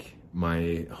her, like,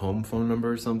 my home phone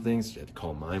number or something. So she had to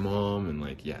call my mom, and,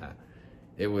 like, yeah.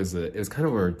 It was kind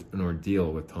of an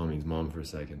ordeal with Tommy's mom for a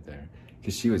second there.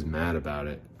 Because she was mad about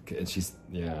it. And she's,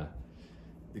 yeah.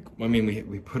 I mean,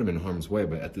 we put him in harm's way,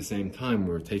 but at the same time,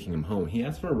 we were taking him home. He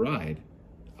asked for a ride.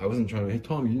 I wasn't trying to, hey,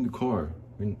 Tom, you're in the car.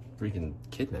 We didn't freaking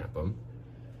kidnap him.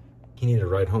 He needed a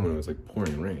ride home and it was like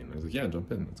pouring rain. I was like, yeah,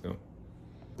 jump in, let's go.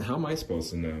 How am I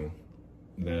supposed to know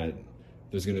that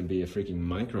there's gonna be a freaking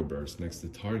microburst next to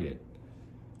Target?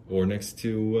 Or next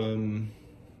to,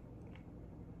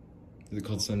 is it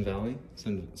called Sun Valley?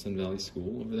 Sun Valley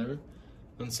School over there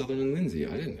on Southern and Lindsay.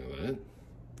 I didn't know that.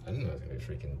 I didn't know it was gonna be a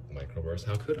freaking microburst.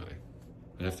 How could I?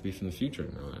 I'd have to be from the future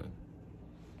to know that.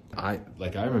 I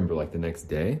remember like the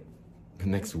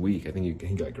next week, I think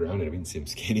he got grounded. We didn't see him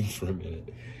skating for a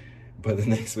minute. But the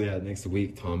next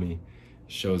week, Tommy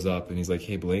shows up and he's like,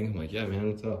 hey, Bling. I'm like, yeah, man,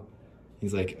 what's up?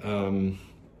 He's like,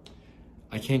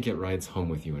 I can't get rides home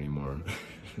with you anymore.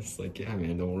 It's like, yeah,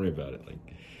 man, don't worry about it.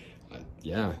 Like,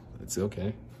 yeah, it's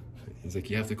okay. He's like,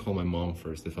 you have to call my mom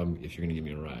first if you're gonna give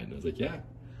me a ride. And I was like, yeah.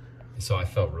 So I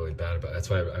felt really bad about it. That's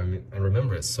why I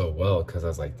remember it so well, because I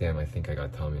was like, damn, I think I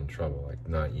got Tommy in trouble. Like,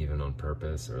 not even on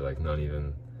purpose, or like not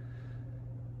even,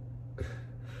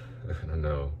 I don't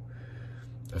know.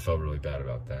 I felt really bad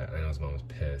about that. I know his mom was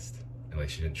pissed. And like,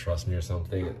 she didn't trust me or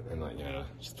something. And like, yeah,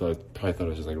 probably thought I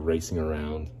was just like racing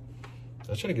around. So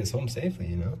I was trying to get us home safely,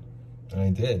 you know? And I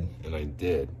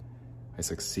did. I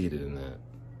succeeded in that.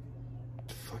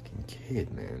 Fucking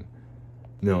kid, man.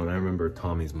 No, and I remember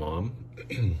Tommy's mom.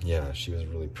 Yeah, she was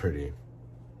really pretty.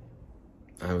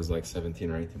 I was like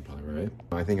 17 or 18 probably, right?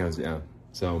 I think I was, yeah.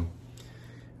 So,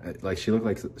 like, she looked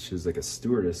like she was like a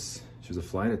stewardess. She was a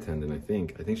flight attendant, I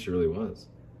think. I think she really was.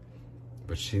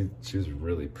 But she was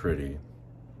really pretty.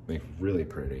 Like, really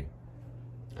pretty.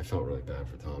 I felt really bad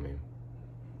for Tommy.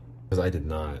 Because I did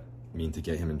not mean to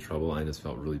get him in trouble. I just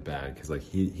felt really bad because like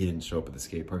he didn't show up at the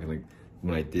skate park, and like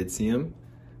when I did see him,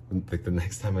 like the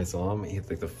next time I saw him, he's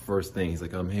like the first thing he's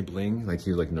like, hey Bling, like he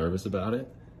was like nervous about it.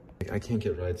 Like, I can't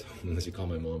get rides home unless you call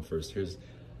my mom first. This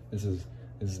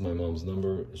is my mom's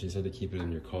number. She said to keep it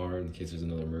in your car in case there's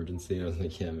another emergency. I was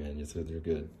like, yeah man, you said you're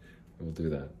good. We'll do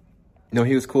that. No,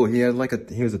 he was cool. He had like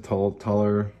he was a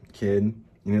taller kid.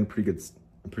 He had pretty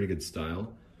good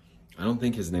style. I don't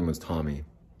think his name was Tommy.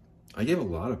 I gave a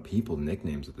lot of people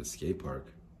nicknames at the skate park.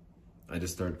 I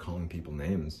just started calling people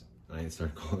names. I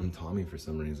started calling him Tommy for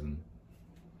some reason.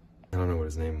 I don't know what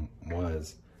his name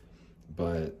was,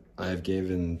 but I've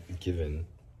given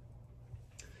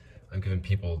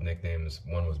people nicknames.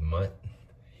 One was Mutt.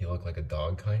 He looked like a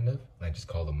dog, kind of. And I just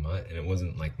called him Mutt, and it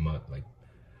wasn't like Mutt,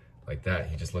 like that.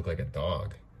 He just looked like a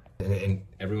dog. And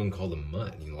everyone called him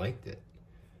Mutt, and he liked it.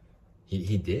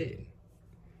 He did.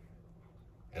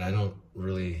 And I don't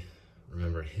really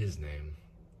remember his name.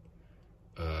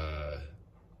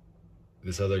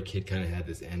 This other kid kind of had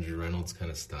this Andrew Reynolds kind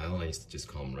of style, and I used to just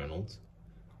call him Reynolds.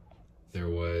 There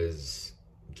was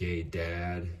Gay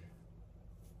Dad.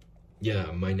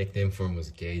 Yeah, my nickname for him was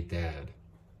Gay Dad.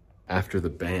 After the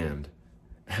band,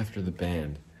 yeah,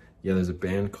 there's a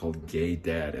band called Gay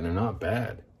Dad, and they're not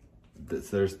bad.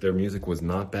 Their music was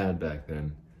not bad back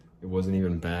then. It wasn't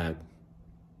even bad.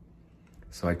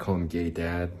 So I call him Gay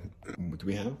Dad. Do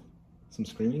we have some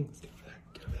screaming? Let's get over there,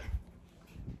 get over there.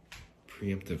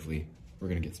 Preemptively, we're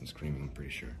gonna get some screaming, I'm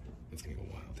pretty sure. It's gonna go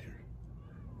wild here.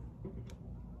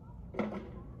 Come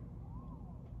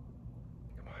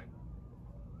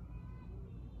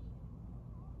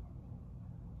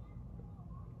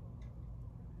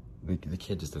on. The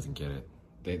kid just doesn't get it.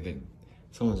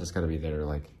 Someone's just gotta be there to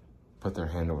like put their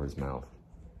hand over his mouth.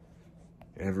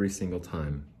 Every single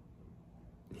time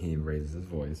he raises his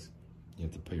voice, you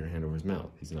have to put your hand over his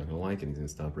mouth. He's not gonna like it, he's gonna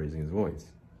stop raising his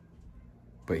voice.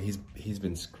 But he's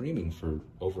been screaming for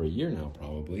over a year now,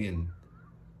 probably, and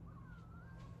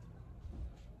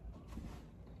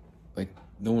like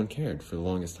no one cared for the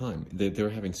longest time. They were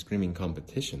having screaming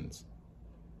competitions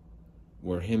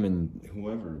where him and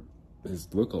whoever his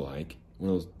lookalike, one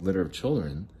of those litter of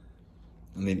children,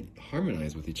 and they'd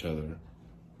harmonize with each other.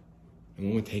 And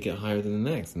one would take it higher than the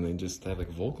next, and they just had like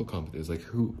vocal competitions.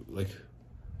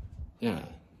 Yeah,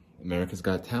 America's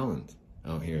Got Talent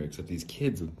out here, except these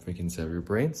kids with freaking severe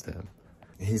brainstem.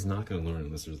 He's not gonna learn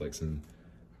unless there's like some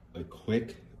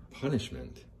quick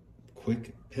punishment,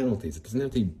 quick penalties. It doesn't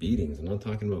have to be beatings. I'm not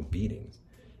talking about beatings.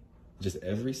 Just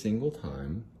every single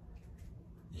time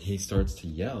he starts to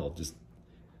yell,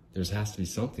 there has to be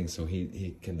something so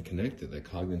he can connect it, like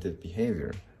cognitive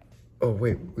behavior. Oh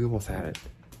wait, we almost had it.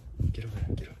 Get over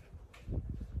there, get over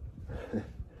there.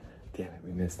 Damn it,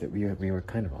 we missed it. We were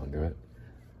kind of onto it.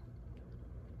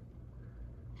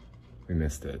 We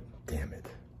missed it. Damn it.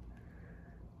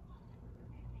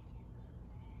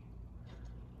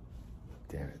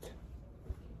 Damn it.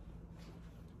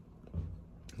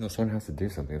 No, someone has to do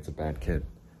something. It's a bad kid.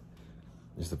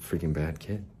 Just a freaking bad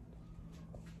kid.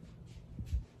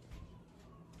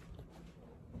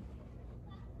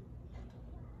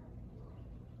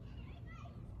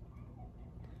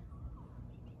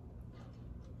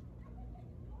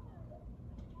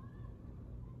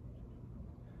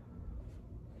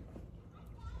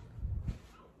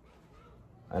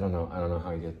 I don't know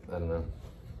how you get, I don't know.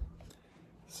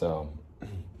 So,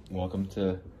 welcome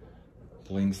to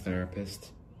Bling's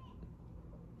therapist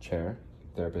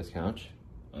couch.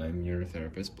 I'm your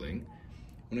therapist, Bling.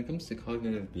 When it comes to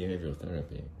cognitive behavioral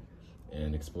therapy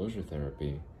and exposure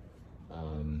therapy,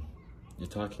 you're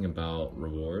talking about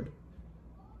rewarding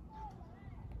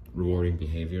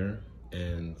behavior,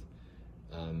 and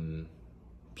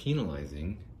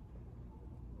penalizing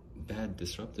bad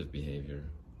disruptive behavior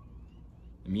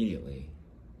immediately.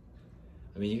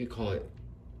 I mean, you could call it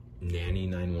Nanny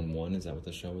 911. Is that what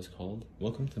the show is called?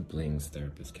 Welcome to Bling's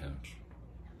therapist couch.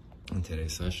 In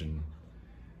today's session,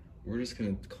 we're just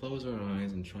gonna close our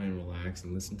eyes and try and relax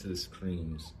and listen to the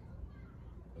screams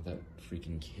of that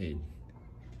freaking kid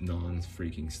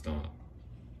non-freaking stop.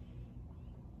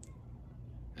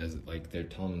 As like they're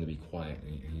telling him to be quiet,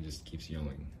 and he just keeps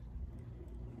yelling.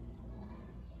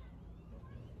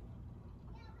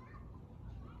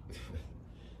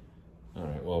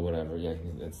 Alright, well, whatever. Yeah,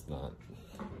 it's not.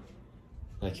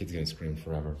 That kid's gonna scream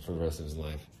forever, for the rest of his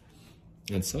life.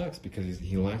 And it sucks because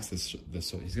he lacks he's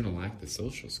gonna lack the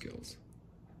social skills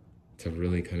to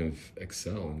really kind of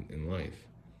excel in life.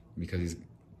 Because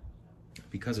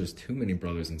there's too many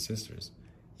brothers and sisters.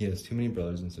 He has too many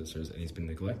brothers and sisters, and he's been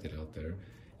neglected out there,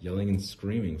 yelling and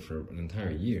screaming for an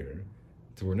entire year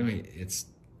to where now it's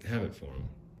habit for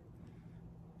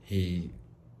him.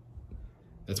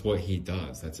 That's what he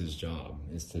does. That's his job,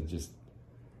 is to just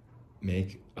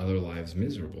make other lives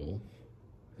miserable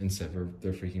and sever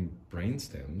their freaking brain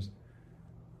stems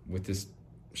with this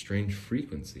strange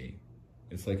frequency.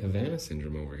 It's like Havana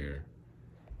syndrome over here.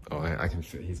 Oh, I can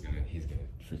feel he's gonna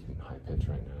freaking high pitch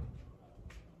right now.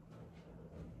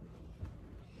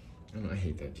 I don't know, I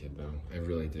hate that kid though. I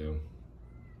really do.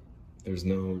 There's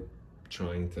no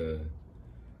trying to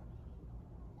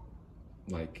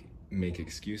like make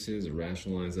excuses or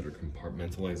rationalize it or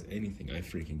compartmentalize anything. I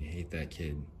freaking hate that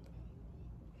kid.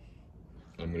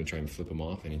 I'm gonna try and flip him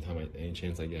off any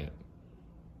chance I get.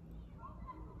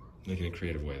 Like in a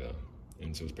creative way though,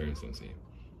 and so his parents don't see.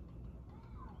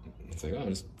 It's like, oh, I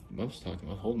was talking,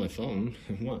 I'll hold my phone.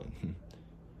 What?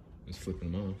 Just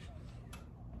flipping him off.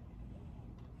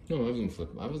 No,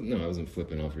 I wasn't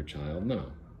flipping off your child. No.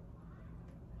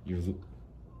 Your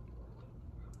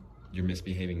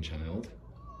misbehaving child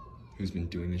who's been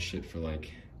doing this shit for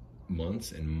like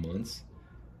months and months.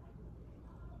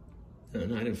 No,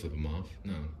 I didn't flip him off.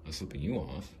 No, I was flipping you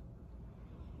off.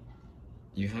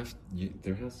 There has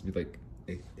to be like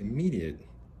immediate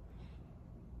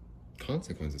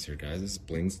consequences here, guys. This is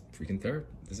Bling's freaking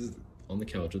therapy. This is on the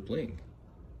couch with Bling.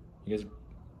 You guys,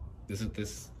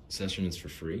 this session is for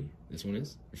free. This one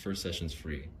is. Your first session's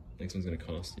free. Next one's gonna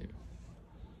cost you.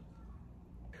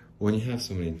 When you have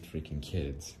so many freaking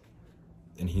kids,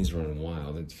 and he's running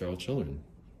wild, it's feral children.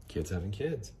 Kids having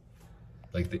kids.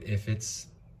 Like if it's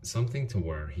something to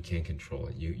where he can't control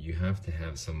it, you have to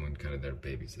have someone kind of there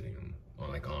babysitting him. Or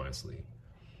like honestly,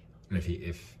 and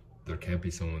if there can't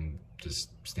be someone just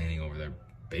standing over there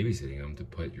babysitting him to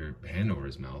put your hand over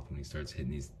his mouth when he starts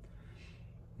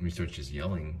just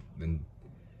yelling, then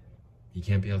he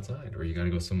can't be outside, or you got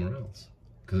to go somewhere else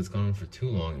because it's gone on for too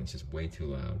long and it's just way too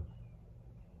loud,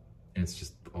 and it's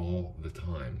just all the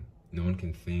time. No one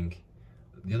can think.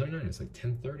 The other night it was like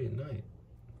 10:30 at night.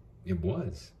 It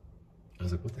was. I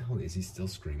was like, what the hell? Is he still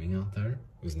screaming out there?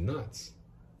 It was nuts.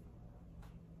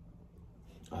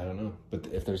 I don't know. But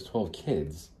if there's 12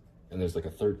 kids, and there's like a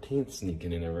 13th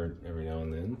sneaking in every now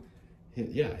and then,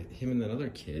 him and that other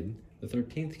kid, the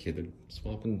 13th kid, they're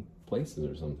swapping places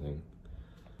or something.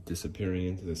 Disappearing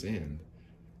into the sand.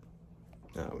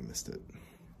 Oh, we missed it.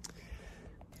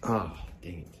 Ah, oh,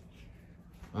 dang it.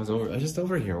 I was just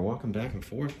over here, walking back and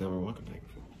forth. Now we're walking back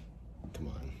and forth. Come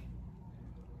on.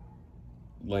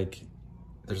 Like,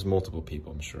 there's multiple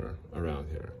people, I'm sure, around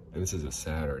here. And this is a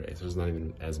Saturday, so there's not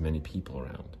even as many people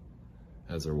around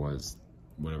as there was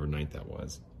whatever night that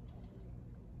was.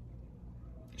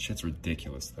 Shit's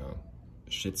ridiculous, though.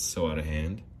 Shit's so out of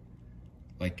hand.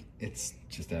 Like, it's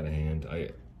just out of hand.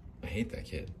 I hate that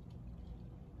kid.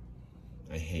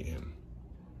 I hate him.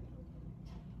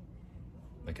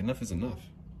 Like, enough is enough.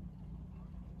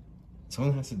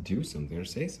 Someone has to do something or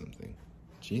say something.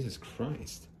 Jesus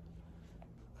Christ.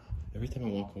 Every time I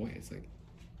walk away, it's like...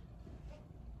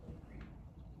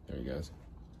 There he goes.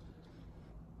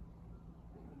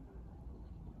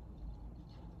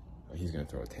 Oh, he's gonna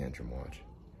throw a tantrum, watch.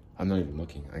 I'm not even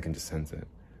looking, I can just sense it.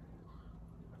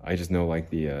 I just know, like,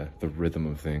 the rhythm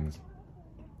of things.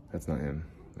 That's not him.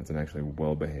 That's an actually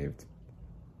well-behaved,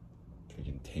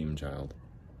 freaking tame child.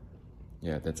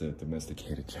 Yeah, that's a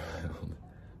domesticated child.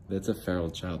 That's a feral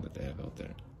child that they have out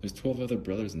there. There's 12 other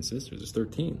brothers and sisters. There's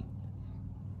 13.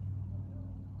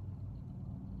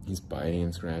 He's biting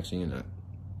and scratching, and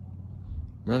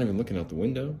we're not even looking out the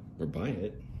window. We're by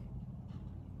it.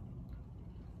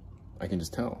 I can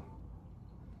just tell.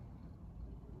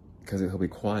 Because he'll be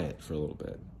quiet for a little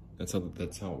bit. That's how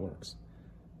it works.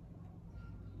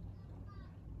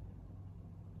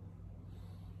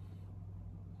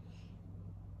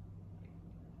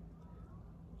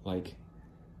 Like,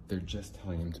 they're just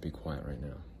telling him to be quiet right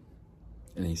now.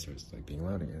 And he starts, like, being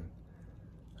loud again.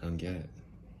 I don't get it.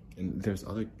 And there's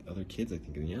other kids, I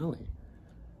think, in the alley.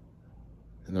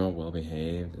 And they're all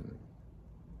well-behaved, and...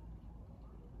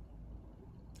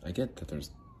 I get that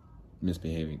there's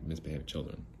misbehaved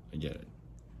children. I get it.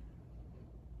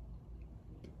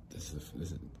 But this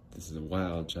is a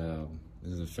wild child.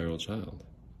 This is a feral child.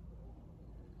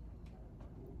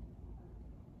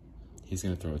 He's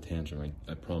gonna throw a tantrum.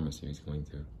 I promise you he's going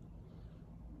to.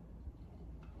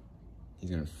 He's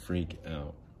gonna freak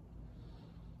out.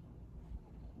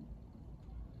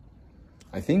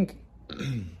 I think...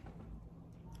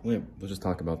 we'll just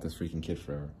talk about this freaking kid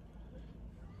forever.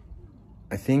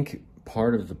 I think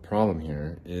part of the problem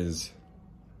here is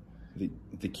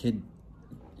the kid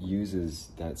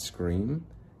uses that scream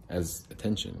as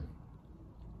attention.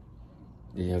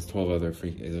 he has 12 other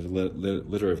there's a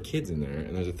litter of kids in there,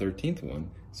 and there's a 13th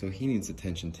one, so he needs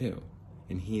attention too.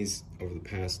 And he's, over the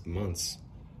past months,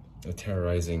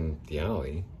 terrorizing the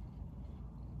alley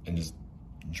and just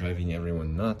driving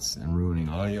everyone nuts and ruining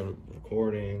audio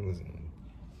recordings.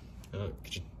 And,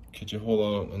 could you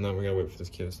hold on that? We gotta wait for this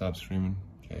kid to stop screaming.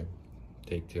 Okay,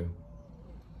 take 2.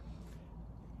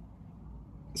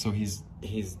 So he's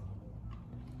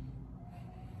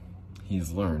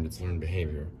learned, it's learned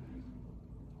behavior.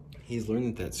 He's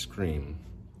learned that scream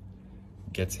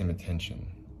gets him attention,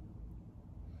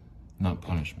 not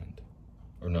punishment,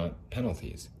 or not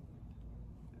penalties.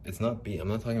 It's not I'm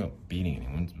not talking about beating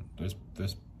anyone.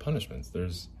 There's punishments.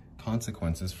 There's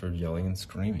consequences for yelling and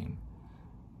screaming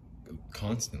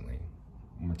constantly.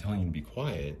 And we're telling you to be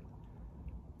quiet,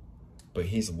 but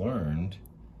he's learned.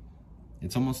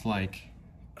 It's almost like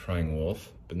crying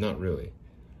wolf, but not really,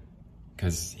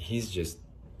 because he's just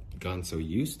gotten so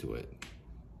used to it.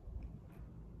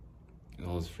 And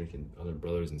all his freaking other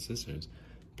brothers and sisters,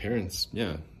 parents,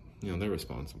 yeah, they're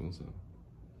responsible. So,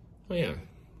 oh yeah.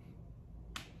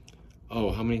 Oh,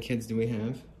 how many kids do we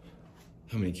have?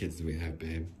 How many kids do we have,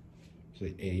 babe?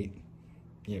 Like 8.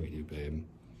 Yeah, we do, babe.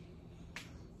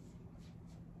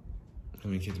 How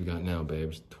many kids we got now,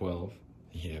 babe? 12.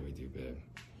 Yeah, we do, babe.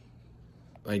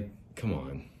 Like, come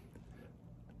on.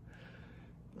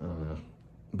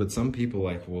 But some people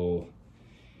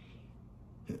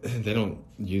they don't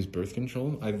use birth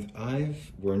control.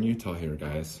 We're in Utah here,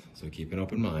 guys, so keep an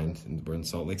open mind. And we're in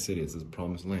Salt Lake City. This is the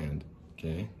promised land,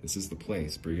 okay? This is the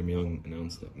place. Brigham Young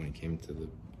announced that when he came to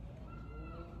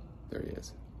there he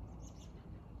is.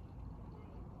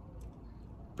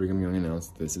 Brigham Young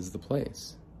announced this is the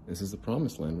place. This is the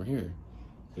promised land. We're here.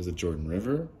 There's a Jordan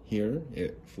River here.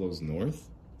 It flows north.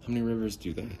 How many rivers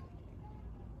do that?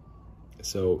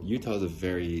 So Utah is a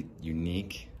very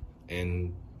unique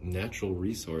and natural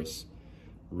resource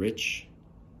rich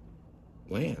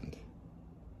land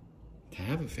to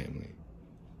have a family.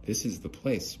 This is the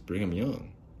place, Brigham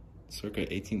Young, circa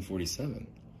 1847.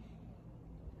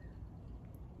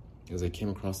 As I came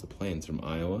across the plains from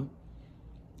Iowa,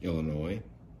 Illinois.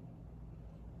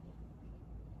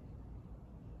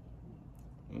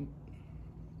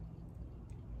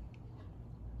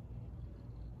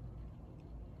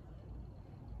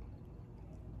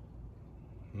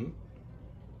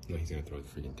 No, he's gonna throw a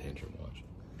freaking tantrum, watch.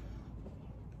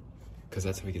 Because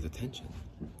that's how he gets attention.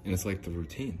 And it's like the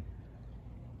routine.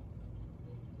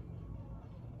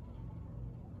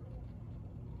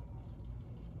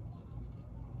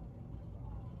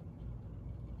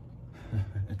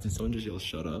 Did someone just yell,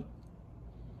 shut up?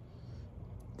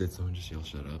 Did someone just yell,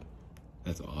 shut up?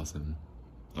 That's awesome.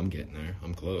 I'm getting there.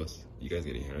 I'm close. You guys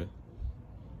get to hear it.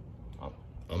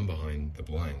 I'm behind the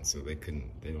blinds, so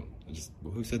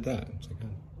who said that? It's like,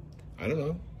 I don't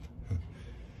know.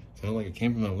 Sounded like it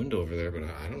came from my window over there, but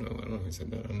I don't know. I don't know who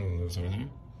said that. I don't know who was over there.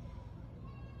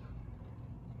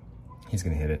 He's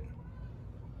gonna hit it.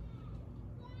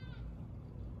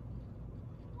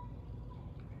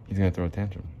 He's gonna throw a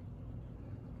tantrum.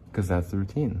 Because that's the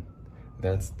routine.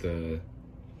 That's the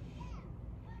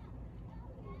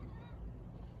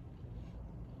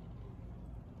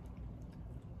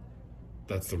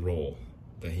role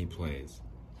that he plays.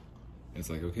 It's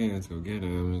like, okay, let's go get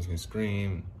him. He's gonna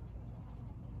scream.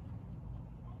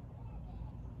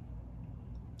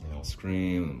 And I'll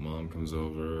scream. And mom comes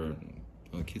over. And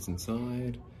all the kids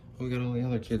inside. Oh, we got all the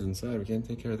other kids inside. We can't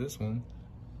take care of this one.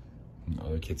 And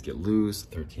other kids get loose.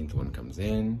 13th one comes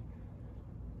in.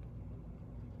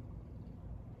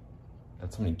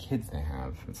 That's how many kids they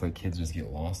have. It's like kids just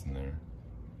get lost in there.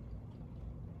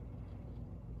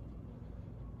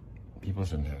 People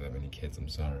shouldn't have that many kids, I'm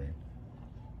sorry.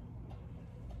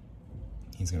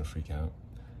 He's gonna freak out.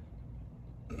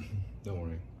 Don't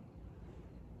worry.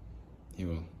 He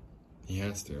will. He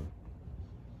has to.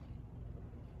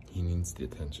 He needs the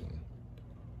attention.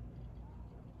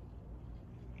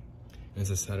 And it's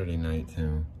a Saturday night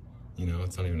too.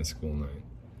 It's not even a school night.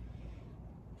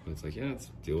 But it's like, yeah,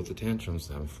 let's deal with the tantrums,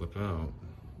 have him flip out.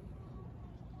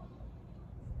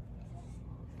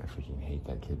 I freaking hate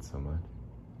that kid so much.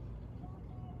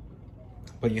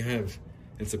 But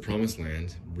it's the promised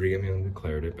land. Brigham Young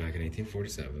declared it back in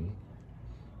 1847.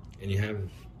 And you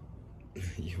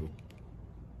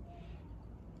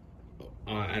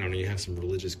have some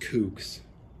religious kooks.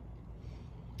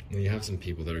 And you have some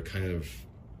people that are kind of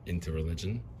into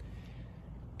religion.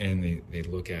 And they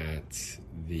look at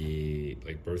the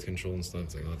birth control and stuff.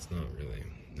 It's like, oh, it's not really.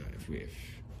 No,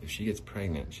 if she gets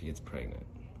pregnant, she gets pregnant.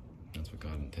 That's what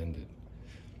God intended.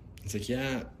 It's like,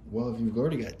 yeah, well, if you've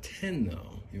already got 10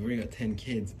 though, you've already got 10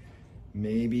 kids,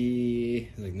 maybe,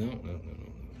 like, no.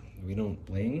 We don't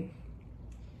bling.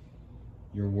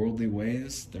 Your worldly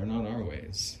ways, they're not our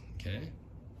ways, okay?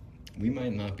 We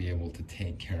might not be able to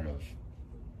take care of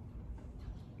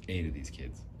 8 of these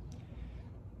kids.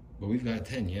 But we've got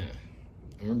 10, yeah.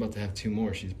 And we're about to have 2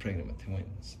 more. She's pregnant with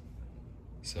twins.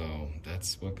 So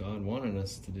that's what God wanted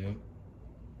us to do.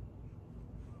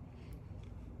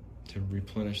 To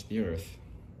replenish the earth,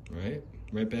 right?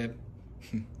 Right, babe?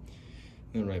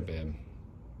 No, right, babe.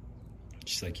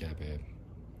 She's like, yeah, babe.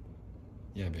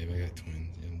 Yeah, babe, I got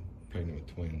twins. Yeah, I'm pregnant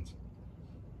with twins.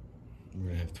 We're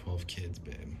gonna have 12 kids,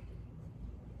 babe.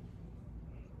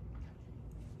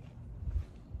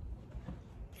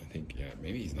 I think, yeah,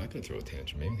 maybe he's not gonna throw a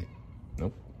tantrum. Maybe.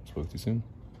 Nope, spoke too soon.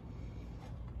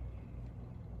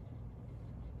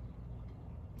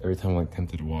 Every time I'm like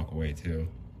tempted to walk away too.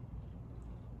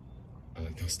 I'm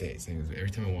like, no, stay. Every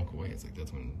time I walk away, it's like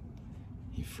that's when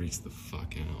he freaks the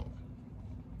fuck out.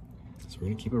 So we're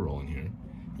gonna keep it rolling here.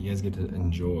 You guys get to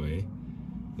enjoy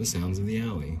the sounds of the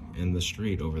alley and the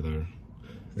street over there.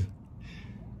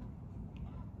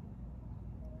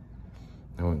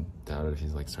 I wouldn't doubt it if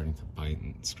he's like starting to bite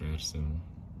and scratch soon.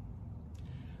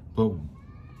 But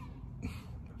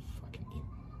fucking eat.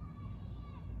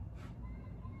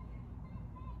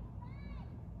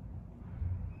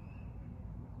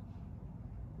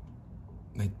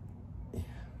 Like, yeah.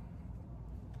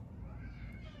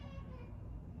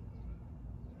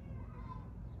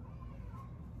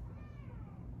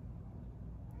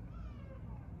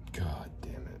 God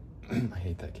damn it. I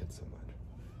hate that kid so much.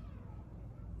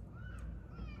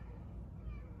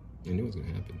 I knew it was gonna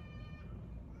happen.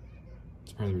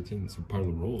 It's part of the routine, it's part of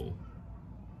the role.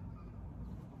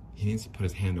 He needs to put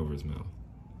his hand over his mouth.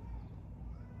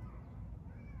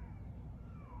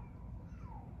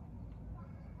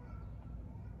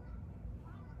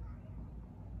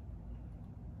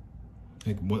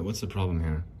 Like, what's the problem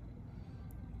here?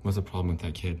 What's the problem with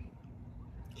that kid?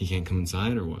 He can't come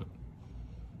inside or what?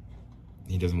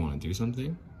 He doesn't want to do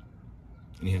something?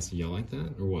 And he has to yell like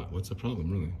that? Or what? What's the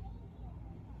problem, really?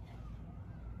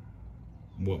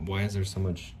 Why is there so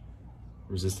much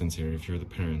resistance here if you're the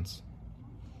parents?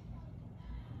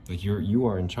 Like, you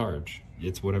are in charge.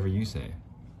 It's whatever you say.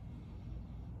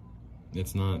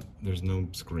 It's not, there's no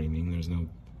screaming, there's no...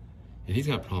 If he's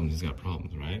got problems, he's got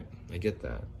problems, right? I get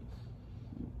that.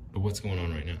 But what's going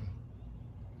on right now?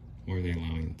 Why are they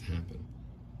allowing it to happen?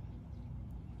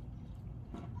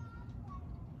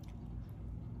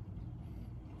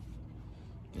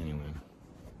 Anyway,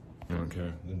 I don't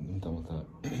care. I'm done with that.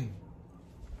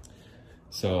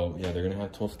 So, yeah, they're gonna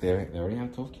have 12, they already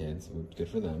have 12 kids, good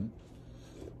for them.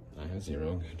 I have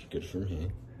 0, good for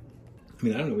me. I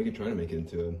mean, I don't know, we could try to make it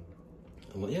into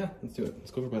a, well, yeah, let's do it.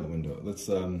 Let's go over by the window. Let's,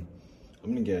 I'm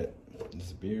gonna get,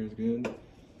 this beer is good.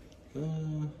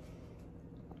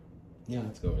 Yeah,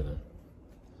 let's go over there.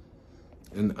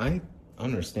 And I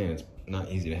understand it's not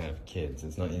easy to have kids.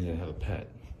 It's not easy to have a pet.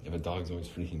 If a dog's always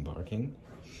freaking barking.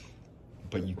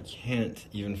 But you can't,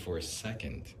 even for a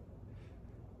second,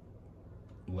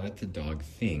 let the dog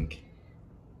think,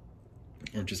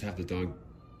 or just have the dog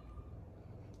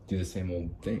do the same old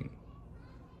thing.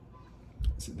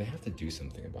 So they have to do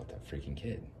something about that freaking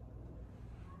kid.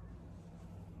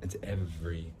 It's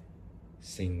every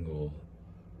single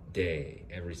day,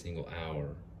 every single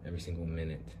hour, every single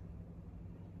minute.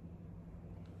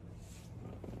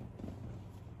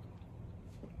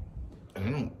 And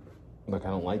I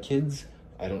don't like kids.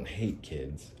 I don't hate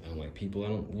kids. I don't like people. I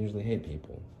don't usually hate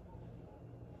people.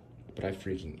 But I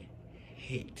freaking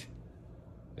hate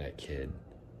that kid.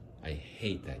 I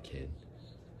hate that kid.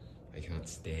 I cannot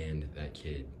stand that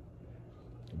kid.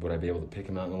 Would I be able to pick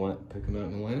him out in the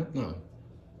lineup? No.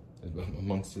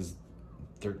 Amongst his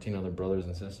 13 other brothers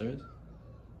and sisters?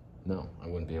 No, I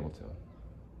wouldn't be able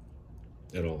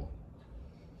to. At all.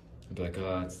 I'd be like,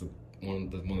 it's the one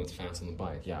that's fast on the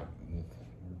bike. Yeah,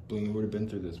 Bling would have been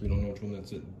through this. We don't know which one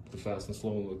that's it. The fast and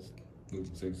slow looks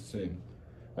the same.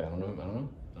 Wait, I don't know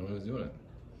who's doing it.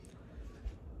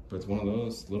 But it's one of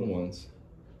those little ones.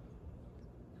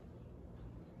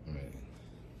 Alright.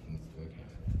 Okay.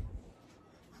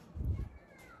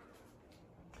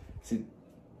 See,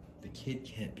 the kid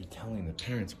can't be telling the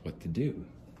parents what to do.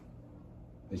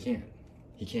 They can't.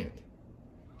 He can't.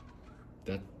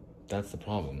 That's the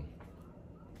problem.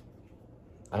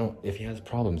 If he has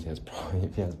problems,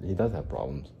 he does have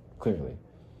problems, clearly.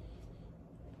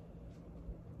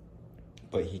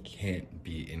 But he can't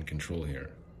be in control here.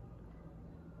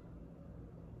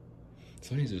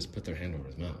 Somebody needs to just put their hand over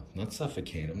his mouth. Not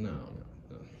suffocate him, no.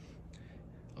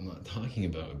 I'm not talking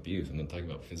about abuse. I'm not talking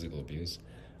about physical abuse.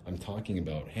 I'm talking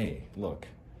about, hey, look,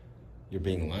 you're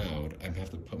being loud, I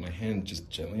have to put my hand just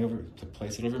gently over, to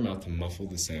place it over your mouth to muffle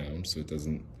the sound so it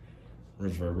doesn't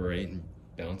reverberate and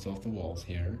bounce off the walls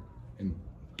here and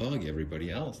bug everybody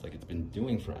else like it's been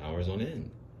doing for hours on end.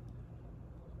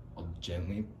 I'll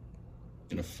gently,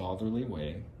 in a fatherly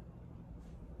way,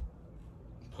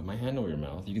 put my hand over your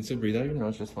mouth. You can still breathe out of your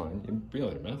nose just fine. You can breathe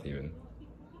out of your mouth even.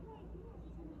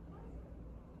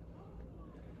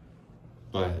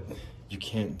 But you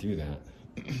can't do that.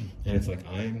 And it's like,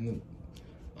 I'm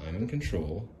in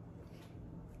control.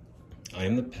 I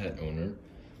am the pet owner.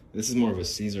 This is more of a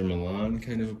Caesar Milan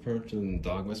kind of approach than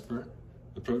dog whisper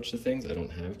approach to things. I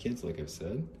don't have kids, like I've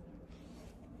said.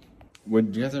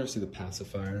 Would you guys ever see The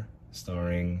Pacifier,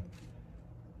 starring,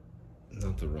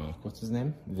 not The Rock, what's his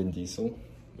name? Vin Diesel?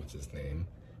 What's his name?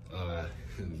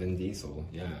 Vin Diesel,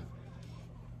 yeah.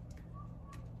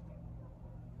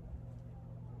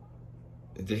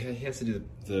 He has to do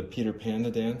the Peter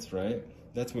Panda dance, right?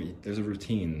 That's what there's a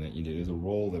routine that you do. There's a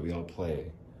role that we all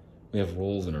play. We have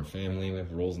roles in our family, we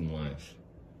have roles in life.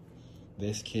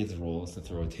 This kid's role is to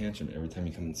throw a tantrum every time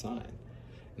you come inside.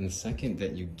 And the second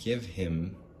that you give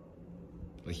him,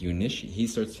 like he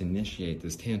starts to initiate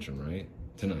this tantrum, right?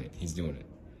 Tonight, he's doing it.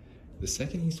 The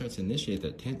second he starts to initiate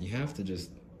that tantrum, you have to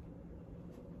just,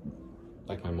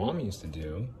 like my mom used to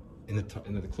do, in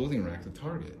the clothing rack, the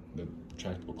Target, the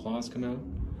retractable claws come out.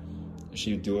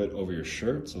 She would do it over your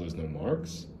shirt so there's no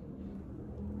marks.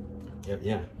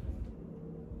 Yeah.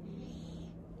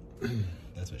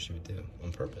 That's what she would do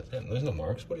on purpose. Yeah, there's no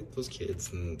marks. What are those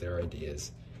kids and their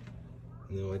ideas?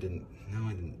 No, I didn't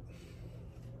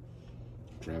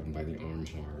grab him by the arm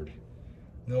hard.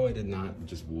 No, I did not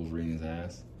just Wolverine his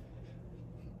ass.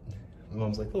 My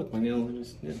mom's like, look, my nails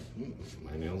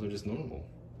are just normal.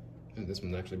 And this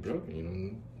one's actually broken, you know,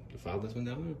 you filed this one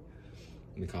down there.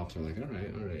 And the cops are like, all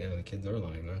right, yeah, the kids are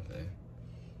lying, aren't they?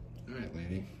 All right,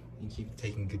 lady, you keep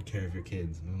taking good care of your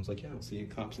kids. And Mom's like, yeah, I'll see you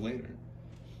cops later.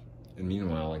 And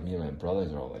meanwhile, like, me and my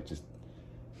brothers are all like just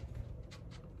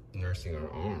nursing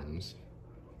our arms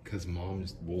because Mom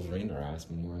just Wolverined our ass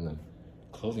when we were in the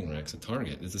clothing racks at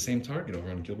Target. It's the same Target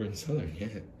over on Gilbert and Southern, yeah.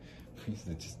 We used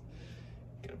to just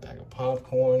get a bag of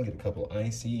popcorn, get a couple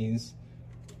ices,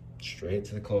 straight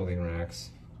to the clothing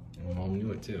racks. And my mom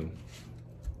knew it too.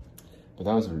 But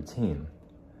that was a routine.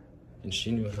 And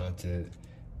she knew how to,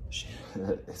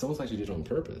 it's almost like she did it on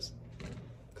purpose.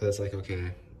 Because it's like,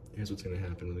 okay, here's what's gonna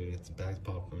happen. We're gonna get some bags of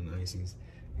popcorn and ices.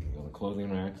 We're gonna go to the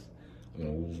clothing racks. I'm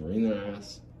gonna Wolverine their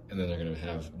ass. And then they're gonna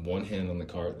have one hand on the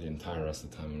cart the entire rest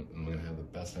of the time. And we're gonna have the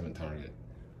best time at Target.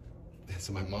 And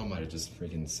so my mom might have just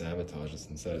freaking sabotaged us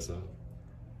and set us up.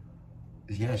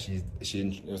 Yeah,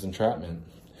 it was entrapment.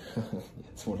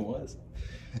 That's what it was.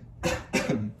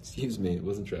 Excuse me, it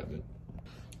was entrapment.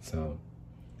 So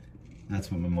that's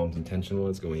what my mom's intention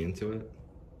was going into it.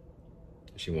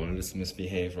 She wanted us to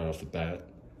misbehave right off the bat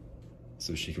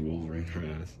so she could Wolverine her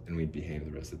ass and we'd behave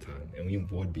the rest of the time. And we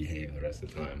would behave the rest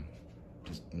of the time,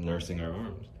 just nursing our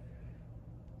arms.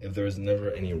 If there was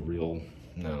never any real,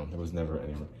 no, there was never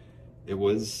any, it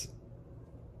was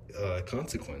a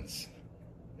consequence.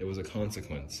 It was a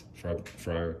consequence for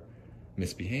our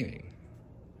misbehaving.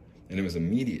 And it was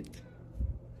immediate,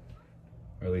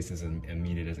 or at least as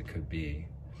immediate as it could be.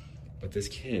 But this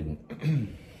kid,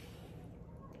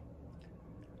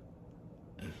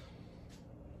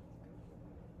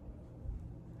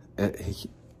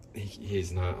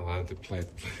 he's not allowed to play at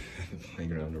the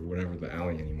playground or whatever, the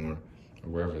alley anymore, or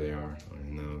wherever they are. I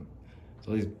don't know.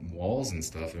 So these walls and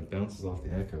stuff, it bounces off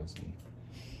the echoes.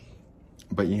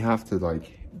 But you have to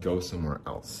like go somewhere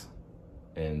else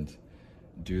and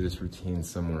do this routine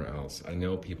somewhere else. I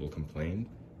know people complain.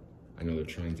 I know they're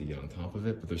trying to get on top of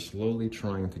it, but they're slowly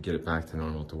trying to get it back to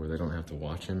normal to where they don't have to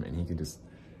watch him and he can just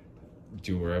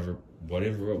do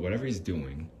whatever he's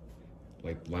doing,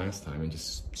 like last time, and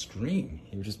just scream.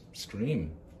 He would just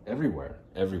scream everywhere.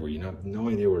 You have no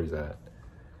idea where he's at.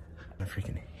 I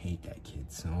freaking hate that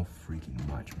kid so freaking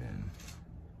much, man.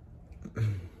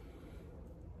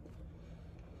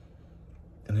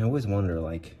 And I always wonder,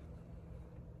 like,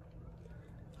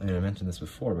 I mean, I mentioned this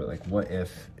before, but like, what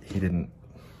if he didn't,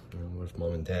 what if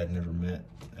Mom and Dad never met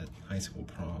at high school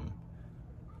prom?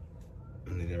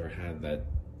 And they never had that,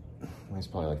 well, he's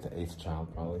probably like the 8th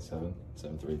child, probably 7th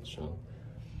or 8th child.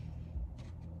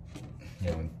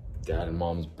 You know, Dad and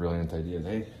Mom's brilliant ideas.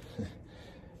 Hey,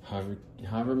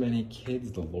 however many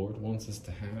kids the Lord wants us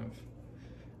to have,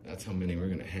 that's how many we're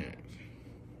gonna have.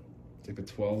 Take the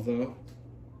 12 though.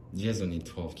 You guys don't need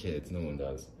 12 kids, no one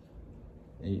does.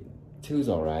 2's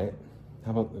all right.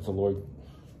 How about if the Lord,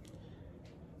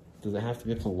 does it have to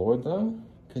be up to the Lord though?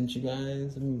 Couldn't you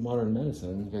guys, in modern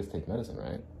medicine, you guys take medicine,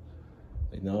 right?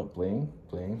 Like, no, bling,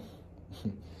 bling.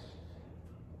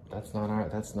 That's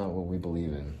not what we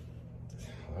believe in.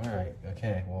 All right,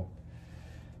 okay, well,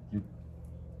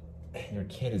 your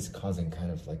kid is causing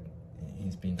kind of like,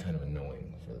 he's being kind of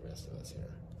annoying for the rest of us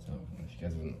here. So if you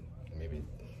guys can, maybe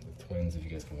the twins, if you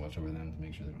guys can watch over them to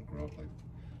make sure they don't grow up like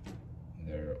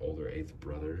their older 8th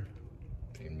brother,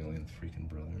 the millionth freaking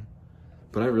brother.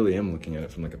 But I really am looking at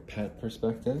it from like a pet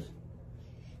perspective.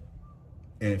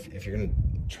 And if you're gonna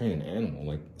train an animal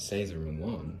like Caesar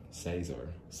Milan,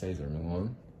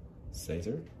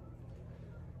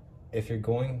 if you're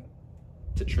going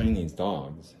to train these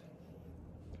dogs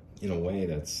in a way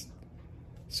that's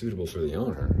suitable for the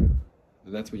owner,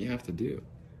 that's what you have to do.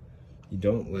 You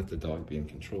don't let the dog be in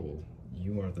control.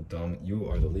 You are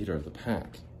the leader of the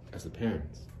pack as the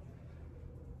parents.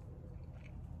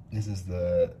 This is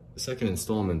the second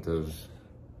installment of,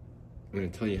 I'm gonna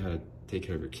tell you how to take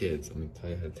care of your kids. I'm gonna tell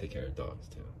you how to take care of dogs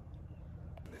too.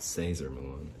 Caesar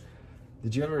Milan.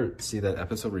 Did you ever see that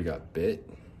episode where he got bit?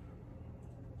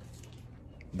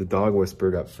 The dog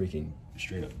whisperer got freaking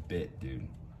straight up bit, dude.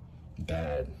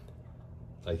 Bad.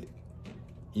 Like,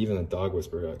 even the dog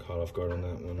whisperer got caught off guard on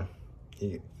that one.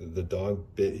 The dog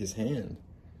bit his hand.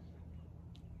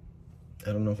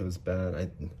 I don't know if it was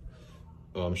bad.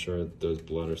 I'm sure there's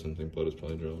blood or something. Blood is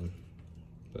probably drawn.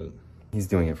 But he's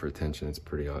doing it for attention. It's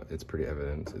pretty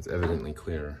evident. It's evidently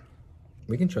clear.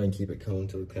 We can try and keep it going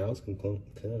until the cows can come.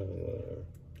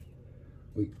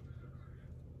 We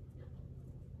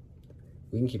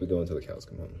can keep it going until the cows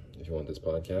come home. If you want this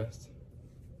podcast.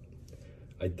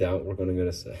 I doubt we're gonna go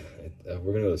to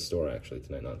we're gonna go to the store actually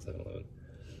tonight, not 7-Eleven.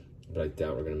 But I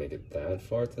doubt we're gonna make it that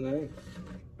far tonight.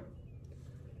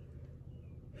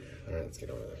 All right, let's get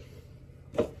over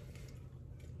there.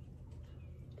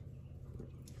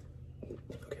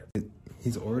 Okay.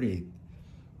 He's already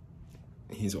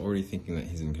thinking that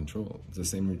he's in control. It's the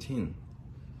same routine.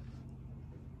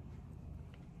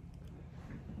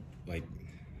 Like,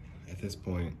 at this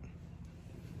point,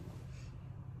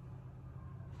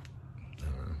 I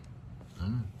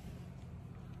don't know.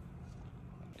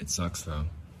 It sucks though.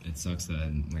 It sucks that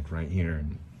I'm like right here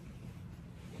and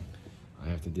I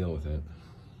have to deal with it.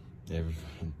 Every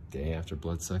day after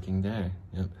blood-sucking day.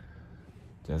 Yep.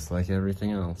 Just like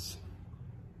everything else.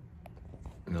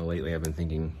 You know, lately I've been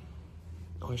thinking,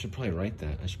 oh, I should probably write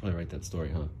that. I should probably write that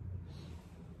story, huh?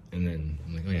 And then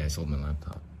I'm like, oh yeah, I sold my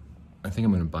laptop. I think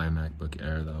I'm gonna buy a MacBook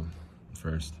Air though,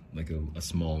 first, like a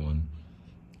small one.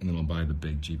 And then I'll buy the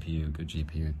big GPU, good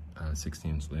GPU,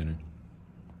 16 inch later.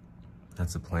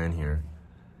 That's the plan here.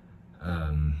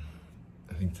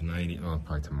 I think tonight,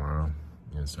 probably tomorrow,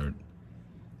 I'm gonna start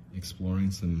exploring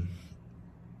some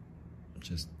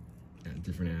just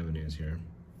different avenues here.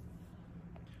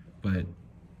 But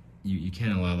you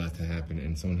can't allow that to happen,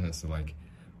 and someone has to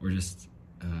or just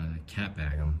cat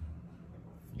bag them.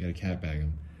 You gotta cat bag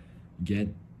them. Get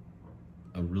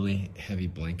a really heavy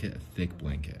blanket, a thick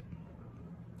blanket,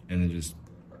 and then just,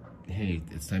 hey,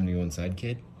 it's time to go inside,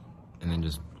 kid, and then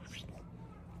just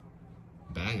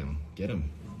bag him, get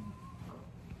him.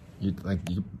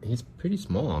 He's pretty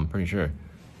small, I'm pretty sure.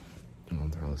 I don't know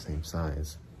if they're all the same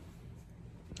size.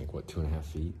 Like what, 2.5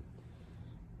 feet?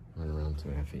 Right around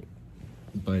 2.5 feet.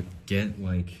 But get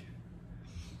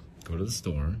go to the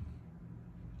store,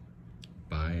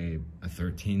 buy a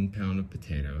 13 pound of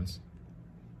potatoes,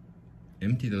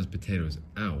 empty those potatoes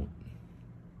out,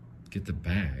 get the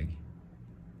bag.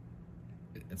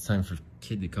 It's time for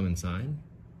kid to come inside.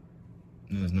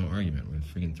 No, there's no argument. We're gonna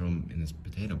freaking throw him in this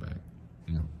potato bag.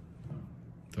 You know,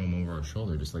 throw him over our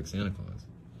shoulder just like Santa Claus.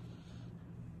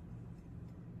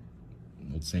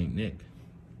 Old Saint Nick.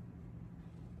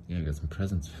 Yeah, I got some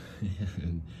presents.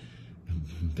 And a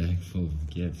bag full of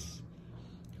gifts.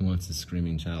 Who wants a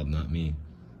screaming child? Not me.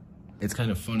 It's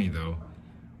kind of funny though.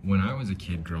 When I was a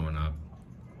kid growing up,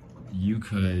 you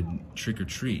could trick or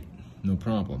treat, no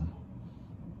problem.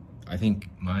 I think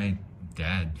my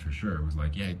dad for sure was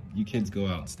like, yeah, you kids go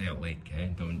out and stay out late,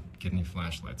 okay? Don't get any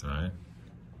flashlights, all right?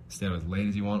 Stay out as late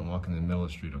as you want and walk in the middle of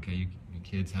the street, okay? You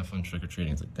kids have fun trick or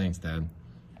treating. It's like, thanks, Dad.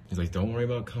 He's like, don't worry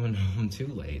about coming home too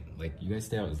late. Like, you guys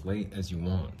stay out as late as you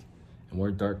want. And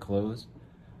wear dark clothes.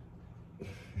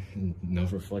 No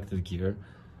reflective gear.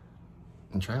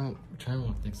 And try and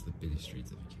walk next to the busy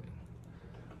streets if you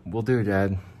can. Will do,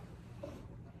 Dad.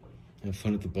 Have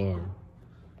fun at the bar.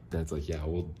 Dad's like, yeah,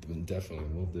 we'll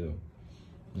do.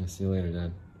 Yeah, see you later,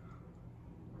 Dad.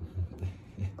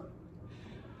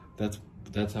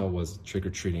 That's how it was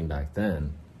trick-or-treating back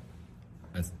then.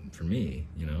 That's for me,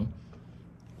 you know?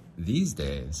 These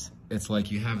days, it's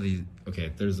like you have these,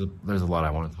 okay, there's a lot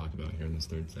I want to talk about here in this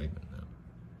third segment now.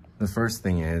 The first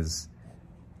thing is,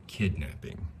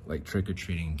 kidnapping, like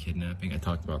trick-or-treating and kidnapping. I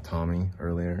talked about Tommy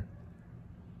earlier.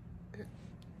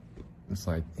 It's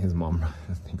like his mom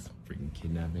thinks I'm freaking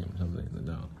kidnapping him or something.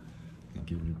 No,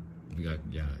 we got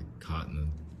caught in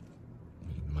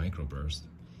the microburst.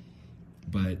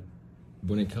 But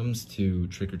when it comes to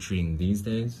trick-or-treating these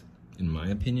days, in my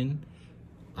opinion,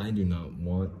 I do not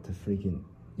want to freaking,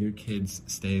 your kids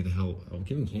stay the hell, I'll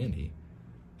give them candy,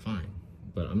 fine.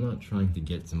 But I'm not trying to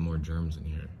get some more germs in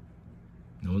here.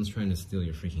 No one's trying to steal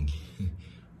your freaking kid.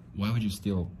 Why would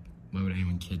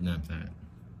anyone kidnap that?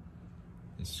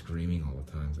 It's screaming all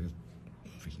the time. It's like,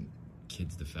 freaking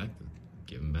kid's defective.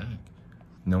 Give them back.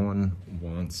 No one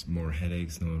wants more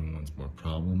headaches. No one wants more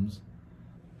problems.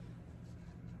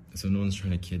 So no one's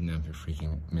trying to kidnap your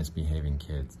freaking misbehaving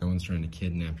kids. No one's trying to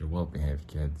kidnap your well-behaved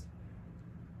kids.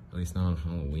 At least not on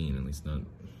Halloween. At least not,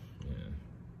 yeah.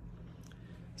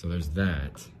 So there's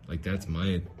that. Like, that's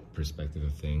my perspective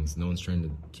of things. No one's trying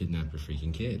to kidnap your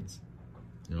freaking kids.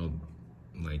 You're all,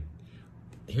 like,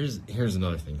 here's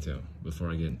another thing, too,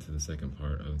 before I get into the second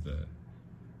part of the,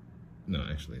 no,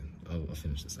 actually, I'll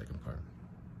finish the second part.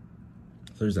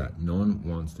 So there's that. No one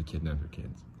wants to kidnap your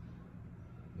kids.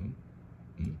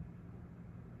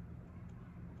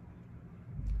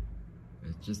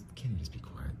 Can you just be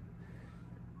quiet?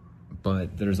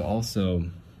 But there's also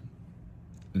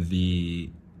the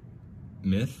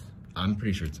myth. I'm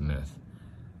pretty sure it's a myth.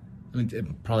 I mean,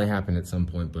 it probably happened at some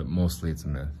point, but mostly it's a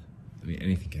myth. I mean,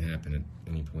 anything can happen at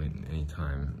any point, in any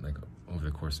time, like over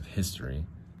the course of history,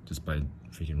 just by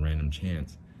freaking random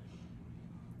chance.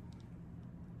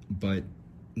 But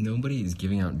nobody is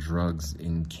giving out drugs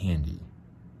in candy.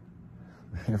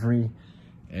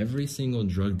 Every single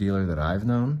drug dealer that I've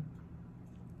known,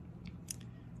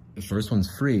 the first one's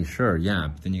free, sure, yeah,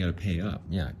 but then you gotta pay up,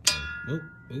 yeah. Whoop,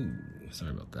 ooh,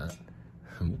 sorry about that.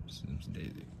 Whoops,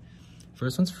 daisy.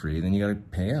 First one's free, then you gotta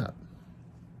pay up.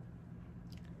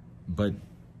 But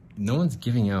no one's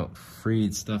giving out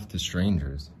free stuff to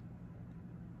strangers.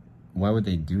 Why would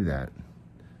they do that?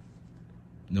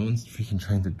 No one's freaking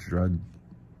trying to drug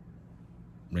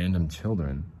random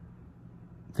children.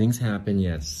 Things happen,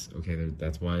 yes. Okay,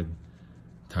 that's why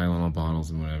Tylenol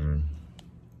bottles and whatever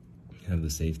have the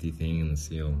safety thing and the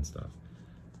seal and stuff.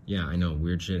 Yeah, I know,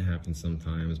 weird shit happens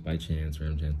sometimes by chance,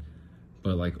 random chance.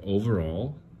 But like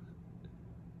overall,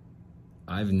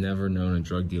 I've never known a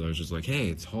drug dealer just like, hey,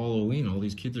 it's Halloween, all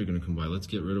these kids are gonna come by, let's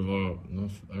get rid of our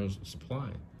supply.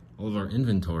 All of our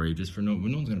inventory just for no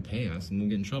one's gonna pay us and we'll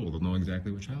get in trouble. They'll know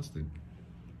exactly which house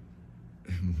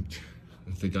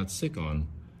they got sick on.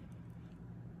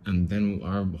 And then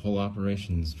our whole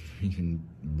operation's freaking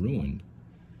ruined.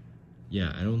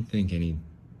 Yeah, I don't think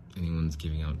anyone's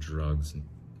giving out drugs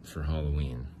for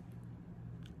Halloween.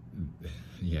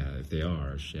 Yeah, if they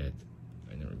are, shit.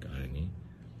 I never got any.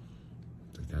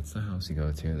 Like, that's the house you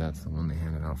go to. That's the one they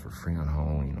handed out for free on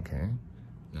Halloween, okay?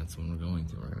 That's the one we're going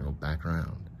to. We're gonna go back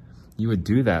around. You would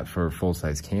do that for a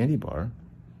full-size candy bar.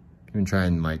 Even try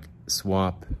and, like,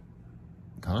 swap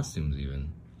costumes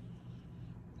even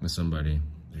with somebody.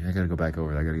 I gotta go back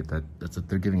over there. I gotta get that.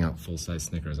 They're giving out full-size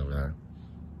Snickers over there.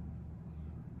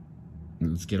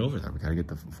 Let's get over there. We gotta get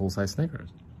the full-size Snickers.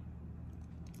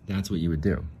 That's what you would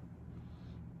do.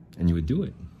 And you would do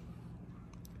it.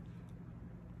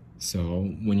 So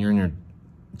when you're in your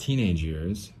teenage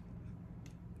years,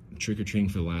 trick-or-treating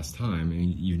for the last time,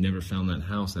 and you've never found that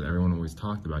house that everyone always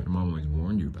talked about, your mom always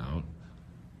warned you about,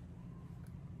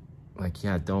 like,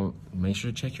 yeah, make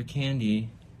sure to check your candy.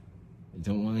 You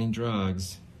don't want any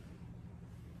drugs.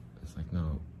 It's like,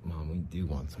 no, Mom, we do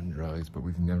want some drugs, but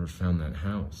we've never found that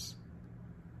house.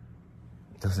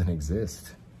 It doesn't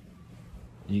exist.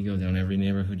 You go down every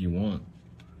neighborhood you want.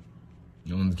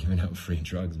 No one's giving out free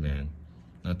drugs, man.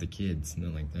 Not the kids,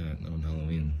 not like that, not on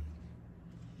Halloween.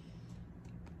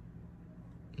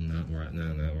 Not where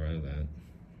I'm at.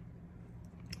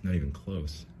 Not even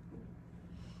close.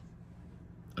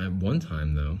 One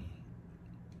time, though,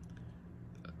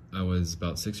 I was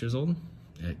about 6 years old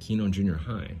at Keno Junior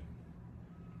High.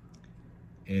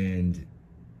 And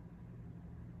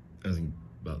I was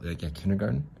at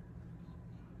kindergarten.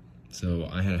 So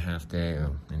I had a half day.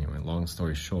 Anyway, long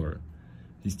story short,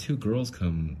 these two girls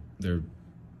come, they're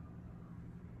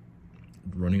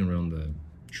running around the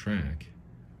track.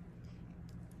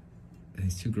 And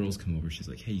these two girls come over. She's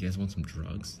like, hey, you guys want some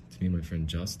drugs? To me and my friend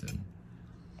Justin.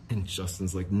 And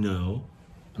Justin's like, no.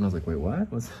 And I was like, wait, what? I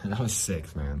was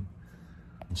 6, man.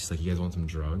 And she's like, you guys want some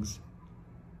drugs?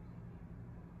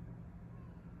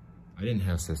 I didn't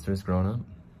have sisters growing up.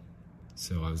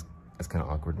 So I was kind of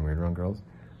awkward and weird around girls.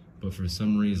 But for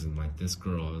some reason, like, this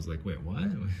girl, I was like, wait, what?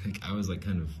 Like, I was like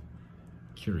kind of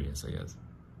curious, I guess.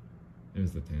 It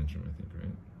was the tantrum, I think,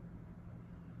 right?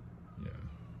 Yeah.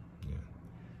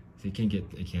 So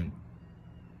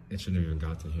it shouldn't have even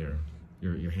got to here.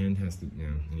 Your hand has to,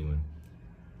 anyway.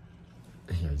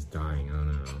 Yeah, he's dying, I don't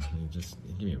know.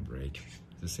 Give me a break.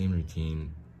 It's the same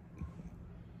routine.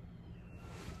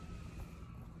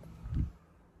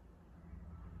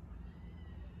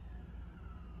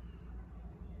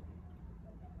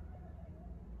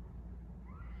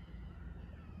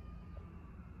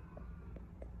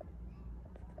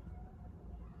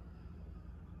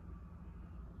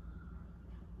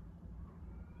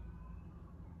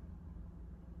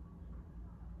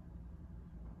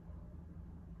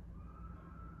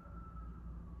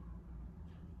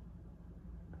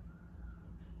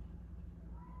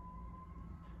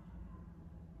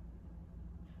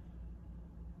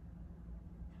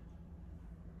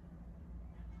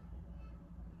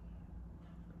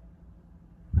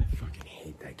 I fucking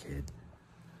hate that kid.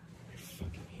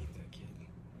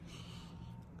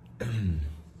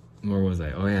 Where was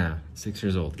I? Oh yeah, 6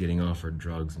 years old, getting offered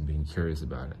drugs and being curious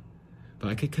about it. But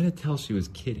I could kind of tell she was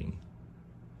kidding.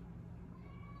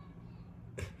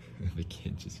 The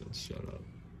kid just will shut up.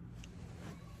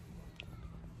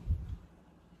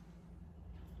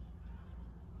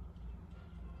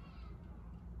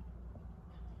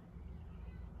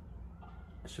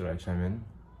 Should I chime in?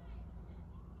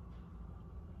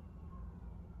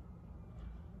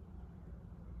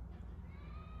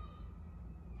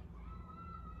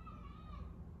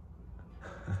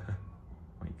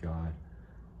 My God.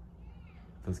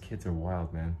 Those kids are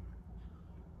wild, man.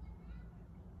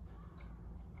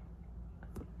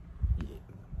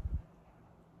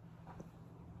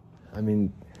 I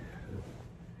mean,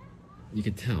 you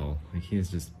could tell, like, he is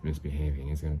just misbehaving.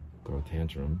 He's gonna throw a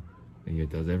tantrum, like he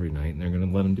does every night, and they're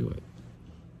gonna let him do it.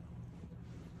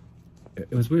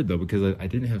 It was weird though, because I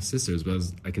didn't have sisters, but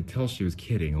I could tell she was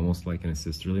kidding, almost like in a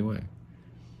sisterly way.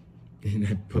 And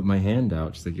I put my hand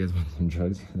out. She's like, "You guys want some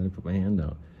drugs?" And I put my hand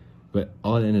out. But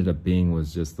all it ended up being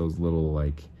was just those little,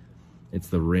 like, it's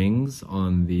the rings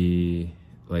on the,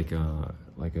 like a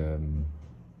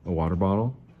water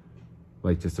bottle,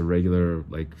 like just a regular,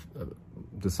 like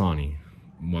Dasani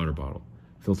water bottle,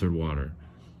 filtered water.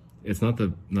 That's not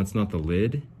the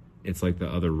lid. It's like the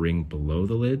other ring below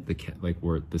the lid, like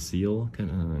where the seal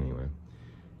kind of. Anyway,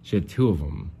 she had 2 of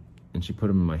them, and she put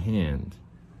them in my hand.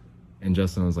 And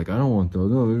Justin was like, "I don't want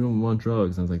those. No, we don't want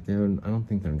drugs." And I was like, "Dude, I don't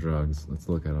think they're drugs. Let's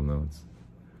look at them though.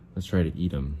 Let's try to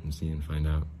eat them and see and find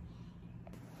out."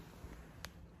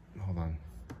 Hold on.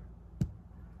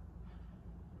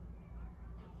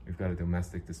 We've got a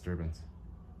domestic disturbance.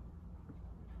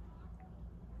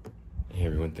 Hey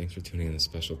everyone, thanks for tuning in to the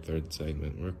special 3rd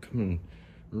segment. We're coming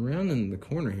around in the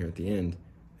corner here at the end,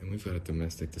 and we've got a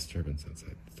domestic disturbance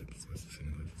outside.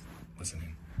 Listen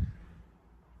in.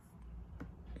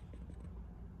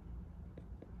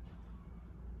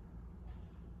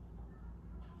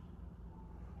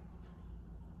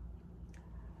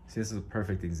 See, this is a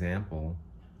perfect example.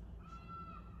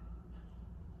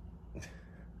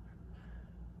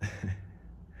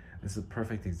 This is a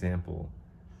perfect example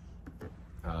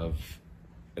of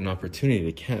an opportunity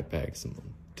to cat bag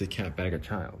someone, to cat bag a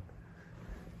child.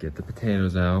 Get the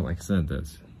potatoes out, like I said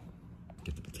this.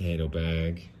 Get the potato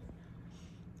bag.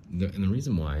 And the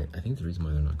reason why, I think the reason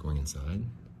why they're not going inside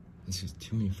is because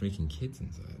too many freaking kids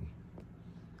inside.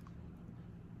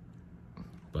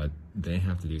 But they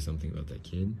have to do something about that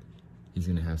kid. He's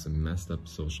gonna have some messed up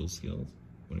social skills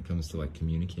when it comes to like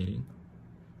communicating.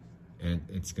 And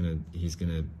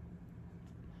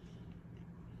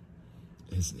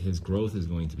his growth is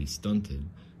going to be stunted,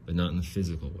 but not in a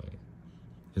physical way.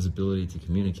 His ability to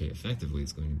communicate effectively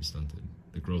is going to be stunted.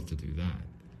 The growth to do that.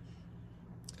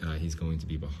 He's going to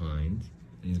be behind,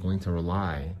 and he's going to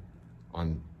rely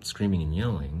on screaming and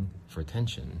yelling for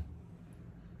attention,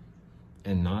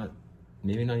 and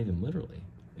maybe not even literally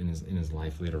in his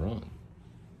life later on.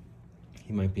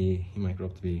 He might grow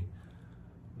up to be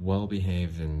well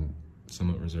behaved and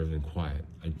somewhat reserved and quiet.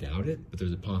 I doubt it, but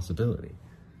there's a possibility.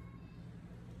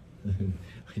 I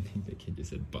think that kid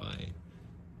just said bye.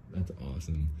 That's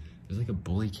awesome. There's like a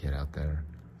bully kid out there.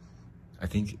 I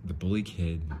think the bully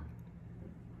kid,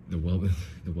 the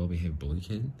well-behaved bully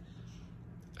kid,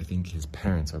 I think his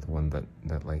parents are the one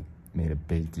that like made a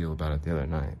big deal about it the other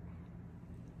night.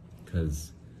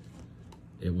 Because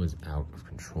it was out of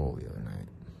control the other night.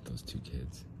 Those 2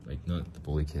 kids. Like, not the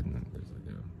bully kid, and then there's like,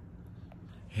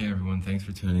 Hey everyone, thanks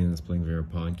for tuning in to this Bling Vera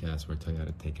podcast where I tell you how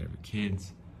to take care of your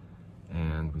kids.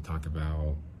 And we talk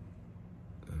about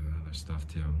other stuff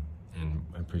too. And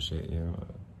I appreciate you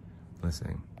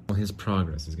listening. Well, his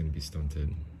progress is going to be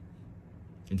stunted.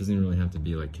 It doesn't really have to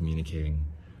be like communicating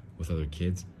with other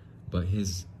kids, but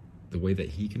the way that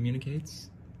he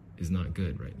communicates is not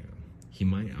good right now. He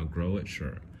might outgrow it,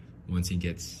 sure, once he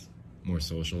gets more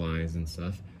socialized and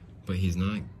stuff, but he's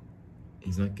not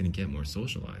going to get more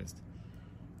socialized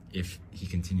if he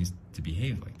continues to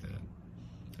behave like that.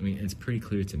 I mean, it's pretty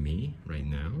clear to me right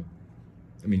now.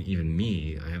 I mean, even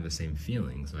me, I have the same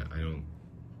feelings. I don't,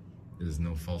 there's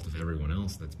no fault of everyone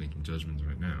else that's making judgments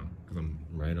right now, because I'm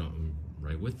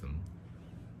right with them.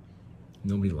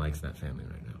 Nobody likes that family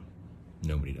right now.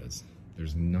 Nobody does.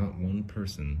 There's not one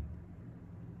person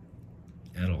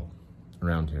at all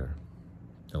around here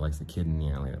that likes the kid in the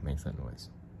alley that makes that noise.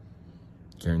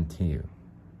 Guarantee you.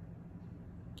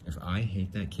 If I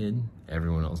hate that kid,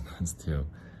 everyone else does too.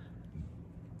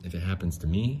 If it happens to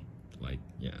me, like,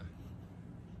 yeah.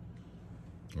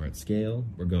 We're at scale,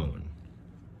 we're going.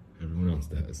 Everyone else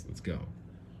does, let's go.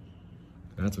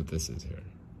 That's what this is here.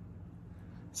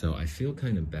 So I feel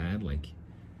kind of bad, like,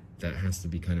 that has to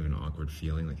be kind of an awkward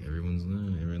feeling, like everyone's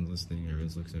listening,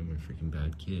 everyone's looking at my freaking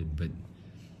bad kid, but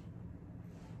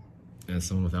as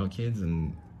someone without kids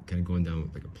and kind of going down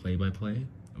with like a play-by-play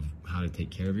of how to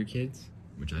take care of your kids,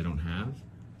 which I don't have,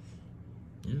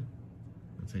 yeah,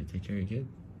 that's how you take care of your kid.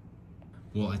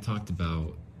 Well, I talked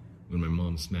about when my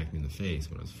mom smacked me in the face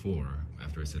when I was 4,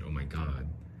 after I said, oh my God.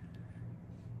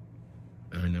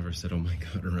 I never said, oh my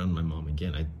God, around my mom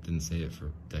again. I didn't say it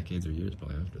for decades or years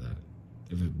probably after that.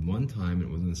 If it one time,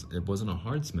 it wasn't a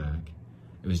hard smack.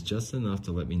 It was just enough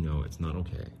to let me know it's not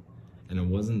okay. And it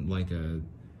wasn't like a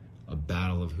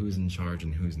battle of who's in charge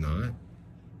and who's not.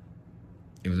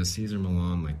 It was a Caesar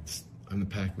Milan, like, I'm the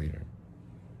pack leader.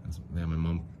 Yeah, my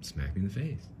mom smacked me in the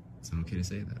face. It's not okay to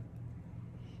say that.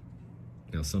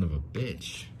 Now, son of a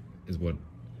bitch is what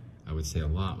I would say a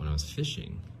lot when I was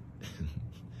fishing.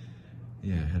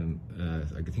 Yeah, I had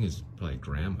I think it was probably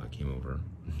grandma came over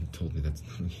and told me that's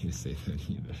not okay to say that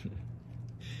either.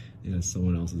 Yeah,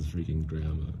 someone else's freaking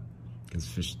grandma.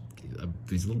 Because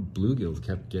these little bluegills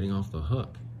kept getting off the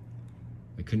hook.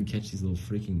 I couldn't catch these little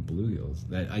freaking bluegills.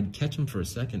 I'd catch them for a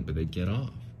second, but they'd get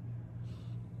off.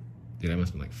 Dude, I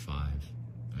must have been like 5.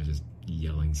 I was just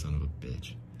yelling, son of a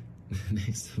bitch,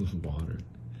 next to the water.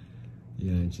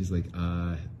 Yeah, and she's like,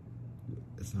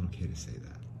 it's not okay to say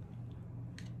that.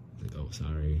 I was like, oh,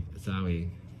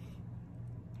 sorry.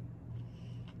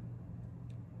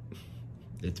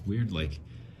 It's weird, like,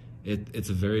 it's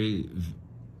a very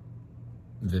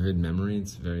vivid memory.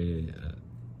 It's very,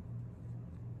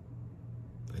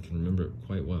 I can remember it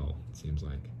quite well, it seems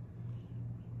like.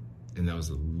 And that was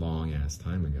a long-ass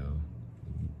time ago.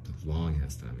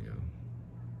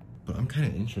 But I'm kind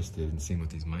of interested in seeing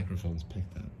what these microphones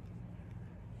picked up.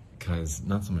 Because,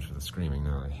 not so much for the screaming,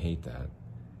 no, I hate that.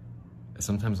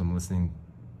 Sometimes I'm listening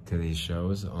to these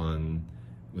shows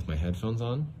with my headphones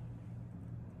on.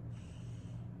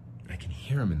 I can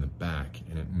hear them in the back,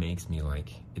 and it makes me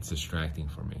like, it's distracting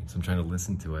for me. So I'm trying to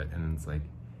listen to it, and it's like,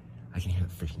 I can hear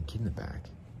the freaking kid in the back.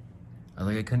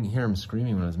 I couldn't hear him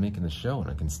screaming when I was making the show, and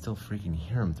I can still freaking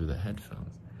hear him through the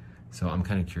headphones. So I'm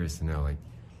kind of curious to know, like,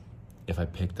 if I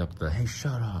picked up the, hey,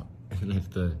 shut up, and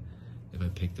if I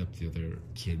picked up the other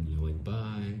kid yelling,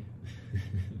 bye.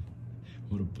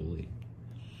 What a bully.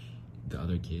 The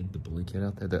other kid, the bully kid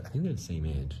out there, I think they're the same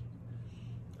age.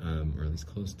 Or at least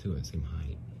close to it, same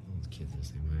height. All those kids are the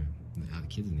same height. The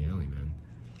kids in the alley, man.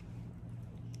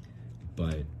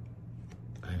 But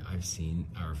I've seen,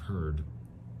 or I've heard,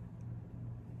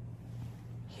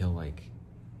 he'll like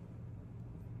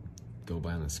go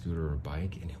by on a scooter or a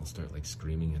bike and he'll start like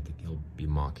screaming he'll be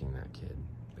mocking that kid,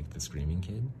 like the screaming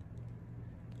kid.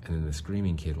 And then the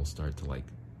screaming kid will start to like,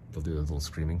 they'll do a little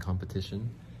screaming competition.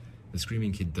 The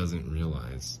screaming kid doesn't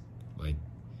realize, like,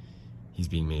 he's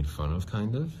being made fun of,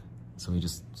 kind of. So he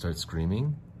just starts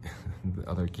screaming. The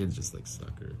other kid's just like,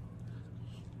 sucker.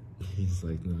 He's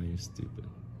like, no, you're stupid.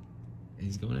 And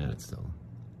he's going at it still.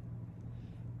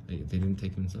 They didn't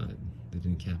take him inside. They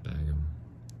didn't cat bag him.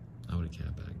 I would have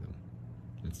cat bagged him.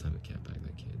 It's time to cat bag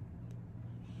that kid.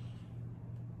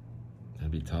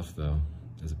 That'd be tough, though,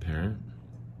 as a parent.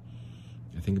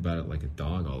 I think about it like a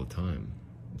dog all the time.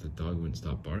 The dog wouldn't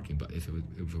stop barking, but if it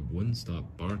wouldn't stop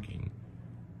barking,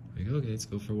 like, okay, let's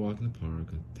go for a walk in the park,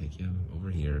 I'll take you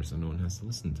over here so no one has to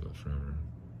listen to it forever.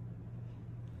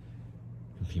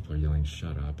 And people are yelling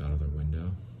shut up out of their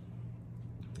window.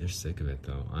 They're sick of it,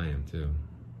 though. I am too.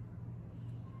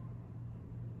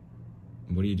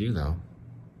 What do you do, though?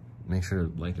 Make sure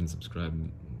to like and subscribe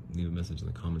and leave a message in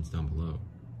the comments down below.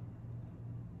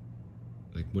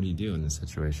 Like, what do you do in this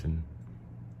situation?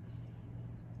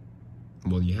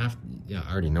 Well, you have to, yeah,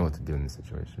 I already know what to do in this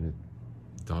situation.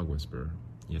 Dog whisperer.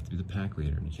 You have to be the pack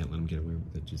leader, and you can't let him get away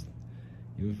with it just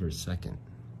even for a second.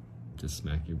 just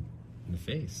smack you in the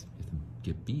face. You have to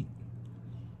get beat.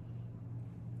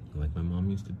 Like my mom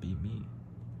used to beat me.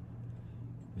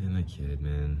 Man, that kid,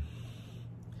 man.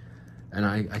 And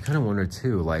I kind of wonder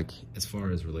too, like, as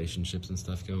far as relationships and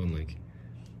stuff go, and like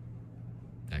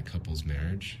that couple's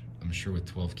marriage, I'm sure with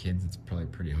 12 kids, it's probably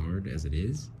pretty hard as it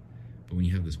is. But when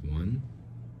you have this one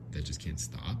that just can't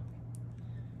stop,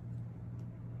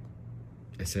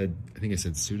 I think I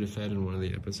said Sudafed in one of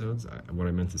the episodes. What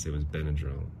I meant to say was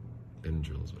Benadryl.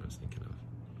 Benadryl is what I was thinking of.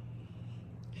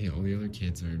 Hey, all the other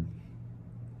kids are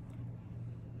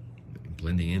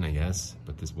blending in, I guess,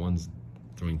 but this one's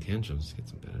throwing tantrums. Get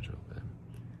some Benadryl, babe.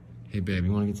 Hey, babe,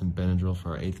 you want to get some Benadryl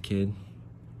for our 8th kid?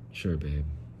 Sure, babe.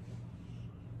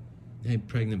 Hey,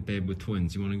 pregnant babe with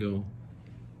twins, you want to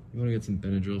get some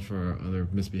Benadryl for our other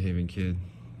misbehaving kid?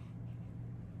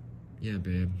 Yeah,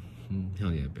 babe.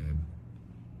 Hell yeah, babe.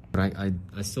 But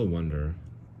I still wonder,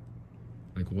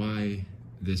 like, why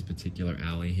this particular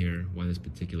alley here, why this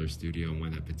particular studio, and why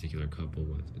that particular couple,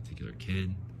 why this particular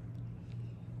kid.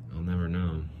 I'll never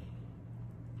know.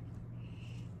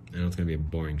 I know it's going to be a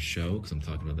boring show because I'm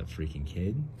talking about that freaking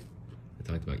kid. I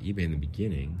talked about eBay in the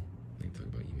beginning. I can talk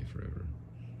about eBay forever.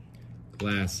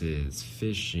 Glasses,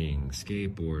 fishing,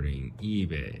 skateboarding,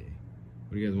 eBay.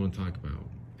 What do you guys want to talk about?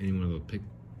 Any one of those pick?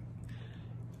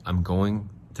 I'm going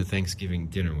to Thanksgiving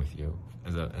dinner with you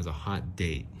as a hot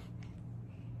date.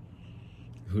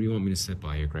 Who do you want me to sit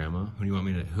by? Your grandma? Who do you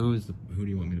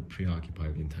want me to preoccupy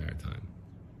the entire time?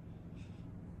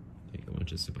 Hey, I want to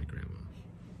just sit by grandma.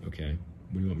 Okay.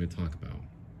 What do you want me to talk about?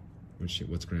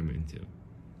 What's grandma into?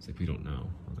 It's like, we don't know.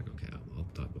 I was like, okay, I'll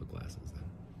talk about glasses then.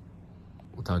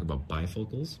 We'll talk about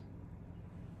bifocals.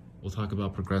 We'll talk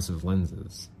about progressive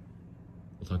lenses.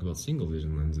 We'll talk about single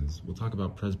vision lenses. We'll talk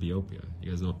about presbyopia.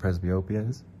 You guys know what presbyopia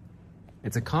is?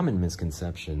 It's a common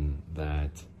misconception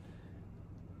that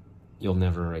you'll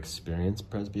never experience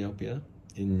presbyopia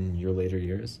in your later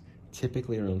years,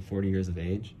 typically around 40 years of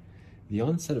age. The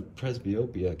onset of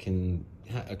presbyopia can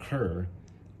occur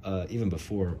even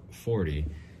before 40.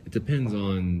 It depends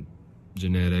on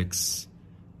genetics,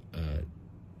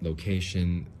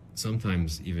 location,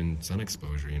 sometimes even sun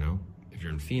exposure, you know? If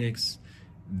you're in Phoenix,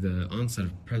 the onset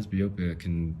of presbyopia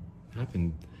can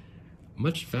happen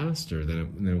much faster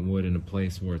than it would in a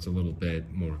place where it's a little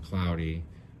bit more cloudy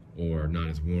or not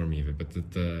as warm even. But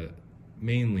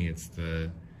mainly it's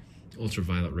the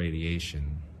ultraviolet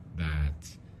radiation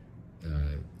that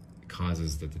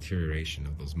causes the deterioration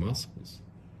of those muscles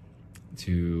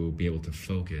to be able to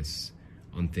focus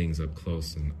on things up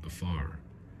close and afar.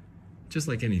 Just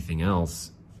like anything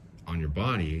else on your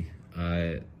body,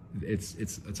 your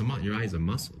eye's a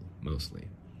muscle mostly.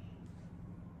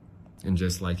 And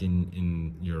just like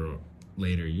in your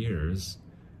later years,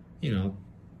 you know,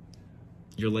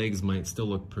 your legs might still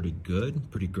look pretty good,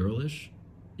 pretty girlish,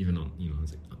 even on, you know,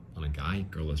 on a guy,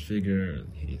 girlish figure,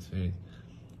 hideous face.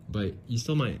 But you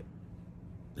still might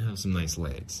have some nice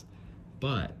legs.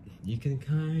 But you can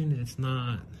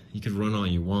you can run all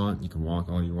you want, you can walk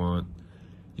all you want,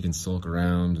 you can sulk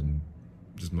around and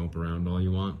just mope around all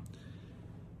you want.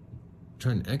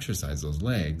 Try and exercise those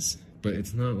legs, but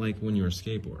it's not like when you were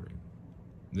skateboarding.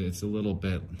 It's a little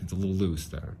loose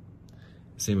there.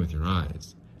 Same with your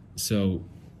eyes. So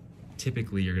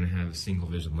typically you're gonna have single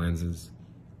vision lenses,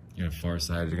 you're gonna have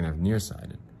farsighted, you're gonna have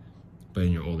nearsighted. But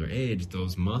in your older age,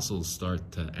 those muscles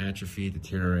start to atrophy,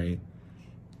 deteriorate.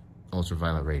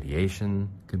 Ultraviolet radiation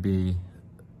could be,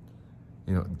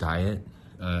 you know, diet.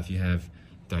 If you have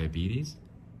diabetes,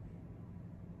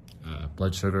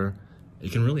 blood sugar,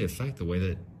 it can really affect the way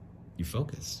that you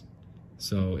focus.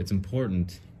 So it's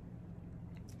important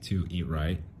to eat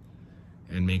right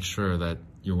and make sure that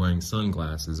you're wearing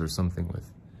sunglasses or something with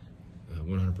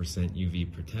 100%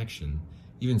 UV protection.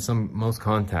 Even most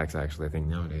contacts, actually, I think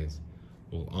nowadays,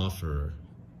 will offer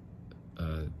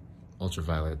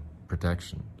ultraviolet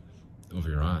protection over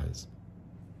your eyes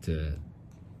to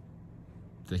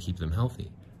keep them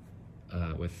healthy.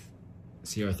 With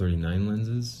CR39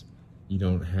 lenses, you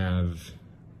don't have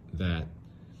that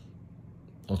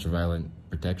ultraviolet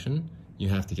protection. You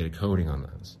have to get a coating on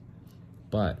those.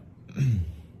 But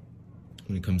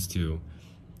when it comes to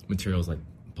materials like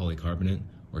polycarbonate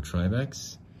or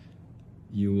Trivex,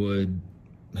 you would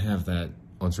have that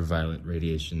ultraviolet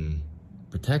radiation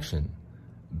protection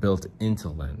built into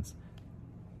the lens.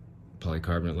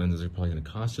 Polycarbonate lenses are probably going to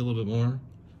cost you a little bit more.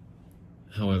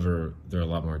 However, they're a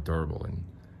lot more durable, and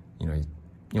you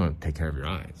want to take care of your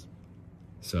eyes.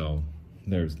 So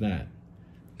there's that.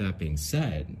 That being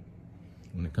said,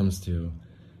 when it comes to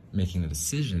making a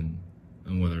decision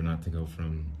on whether or not to go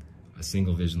from a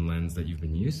single vision lens that you've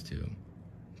been used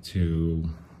to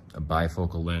a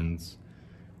bifocal lens,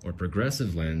 or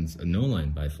progressive lens, a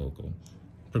no-line bifocal.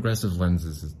 Progressive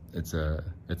lens it's a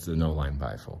no-line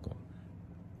bifocal.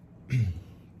 As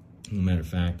a matter of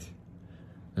fact,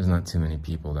 there's not too many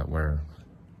people that wear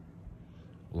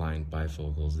line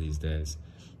bifocals these days.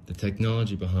 The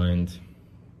technology behind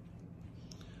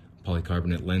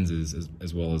polycarbonate lenses,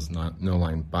 as well as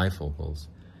no-line bifocals,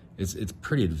 it's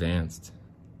pretty advanced.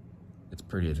 It's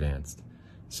pretty advanced.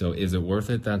 So is it worth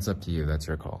it? That's up to you. That's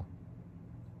your call.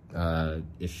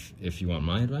 If you want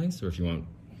my advice, or if you want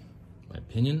my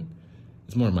opinion,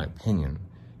 it's more of my opinion,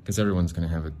 because everyone's going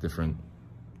to have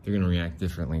they're going to react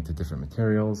differently to different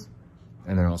materials,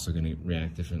 and they're also going to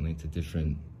react differently to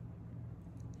different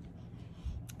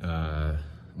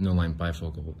no-line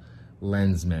bifocal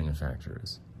lens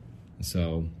manufacturers.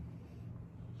 So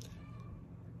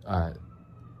what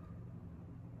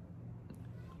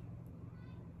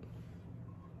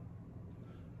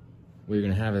you're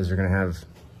going to have is you're going to have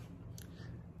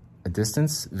a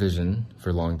distance vision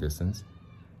for long distance.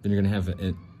 Then you're going to have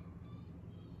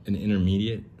an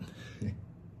intermediate.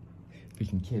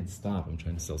 Freaking kids, stop. I'm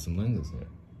trying to sell some lenses here.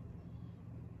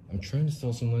 I'm trying to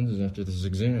sell some lenses after this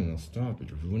exam. Now stop.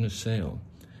 You're ruining a sale.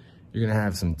 You're going to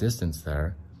have some distance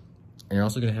there. And you're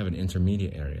also going to have an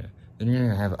intermediate area. Then you're going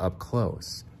to have up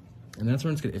close. And that's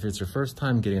where if it's your first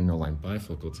time getting a no-line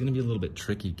bifocal, it's going to be a little bit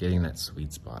tricky getting that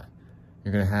sweet spot.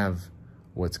 You're going to have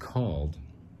what's called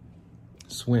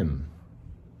swim.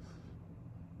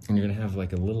 And you're going to have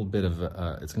like a little bit of,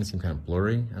 it's going to seem kind of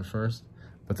blurry at first,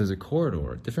 but there's a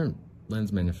corridor. Different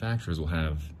lens manufacturers will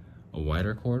have a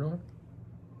wider corridor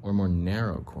or a more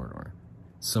narrow corridor.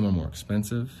 Some are more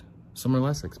expensive, some are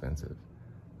less expensive.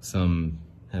 Some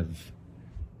have,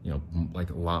 like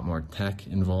a lot more tech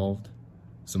involved.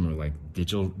 Some are like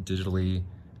digitally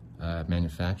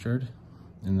manufactured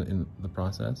in the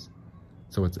process.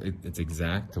 So it's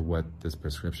exact to what this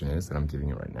prescription is that I'm giving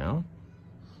you right now.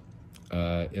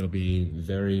 It'll be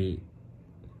very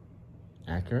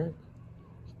accurate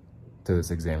to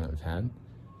this exam that we've had,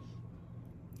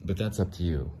 but that's up to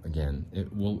you. Again,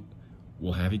 we'll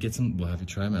have you we'll have you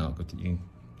try them out. You can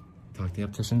talk to the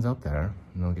opticians out there,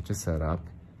 and they'll get you set up.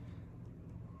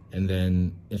 And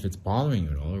then if it's bothering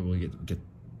you at all, or we'll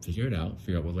figure it out,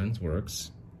 figure out what lens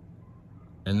works,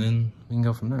 and then we can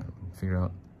go from there. Figure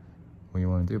out what you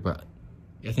want to do. But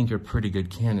I think you're a pretty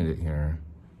good candidate here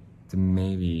to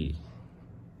maybe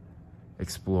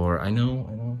explore. I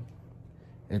know.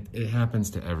 It happens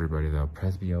to everybody though.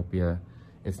 Presbyopia,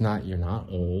 you're not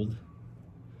old.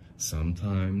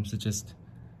 Sometimes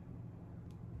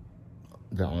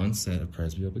the onset of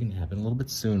presbyopia can happen a little bit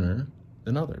sooner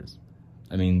than others.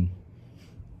 I mean,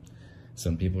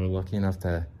 some people are lucky enough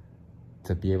to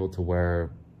be able to wear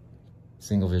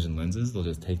single vision lenses. They'll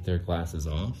just take their glasses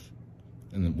off,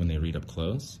 and then when they read up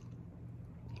close.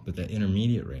 But that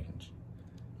intermediate range,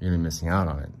 you're gonna be missing out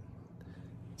on it.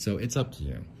 So it's up to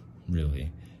you,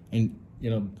 really. And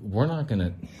we're not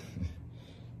gonna,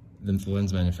 the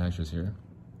lens manufacturers here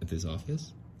at this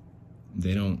office,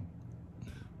 we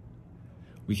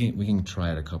can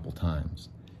try it a couple times.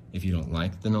 If you don't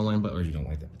like the no-line, or you don't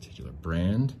like that particular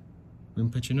brand, we can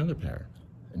put you another pair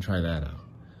and try that out.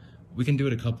 We can do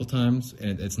it a couple times,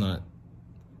 and it's not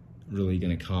really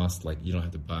gonna cost, like, you don't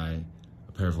have to buy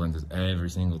a pair of lenses every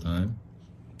single time.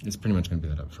 It's pretty much gonna be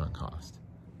that upfront cost.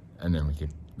 And then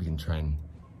we can try and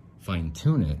fine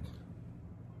tune it.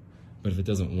 But if it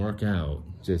doesn't work out,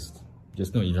 just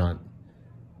know you're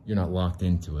not locked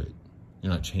into it.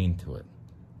 You're not chained to it.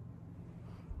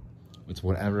 It's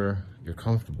whatever you're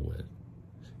comfortable with.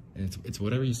 And it's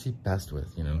whatever you see best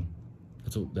with,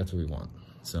 That's what we want.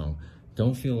 So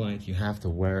don't feel like you have to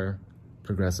wear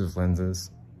progressive lenses.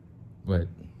 But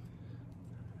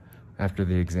after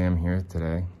the exam here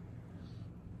today,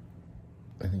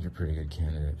 I think you're a pretty good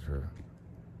candidate for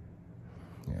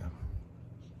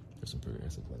some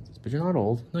progressive lenses. But you're not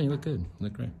old. No, you look good. You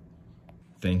look great.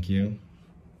 Thank you.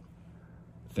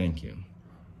 Thank you.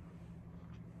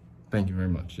 Thank you very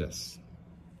much. Yes.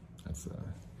 That's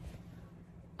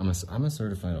I'm a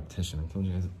certified optician. I told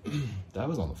you guys that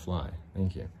was on the fly.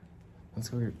 Thank you. Let's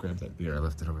go grab that beer I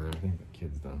left it over there. I think the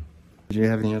kid's done. Do you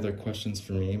have any other questions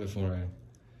for me before I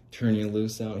turn you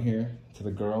loose out here to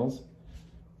the girls?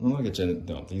 Well, I'll get you.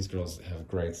 No, these girls have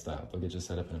great style. They'll get you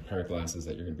set up in a pair of glasses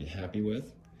that you're gonna be happy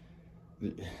with.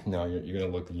 No, you're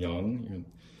gonna look young.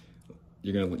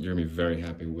 You're gonna be very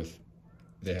happy with.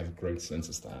 They have a great sense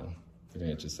of style. They're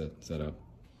gonna get you set up.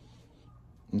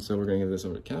 And so we're gonna give this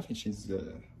over to Kathy. She's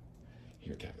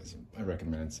here, Kathy. I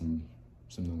recommend some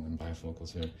no-line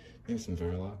bifocals here. Maybe some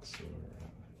Verilux or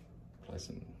probably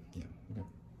some. Yeah. Okay.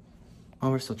 Well,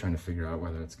 we're still trying to figure out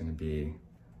whether it's gonna be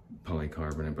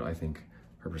polycarbonate, but I think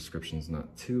her prescription's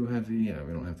not too heavy. Yeah,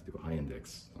 we don't have to do a high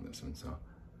index on this one, so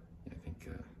yeah, I think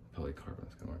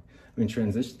polycarbonate's gonna work. I mean,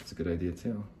 transition's a good idea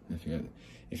too. If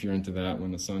you're into that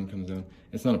when the sun comes down.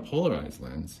 It's not a polarized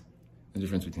lens. The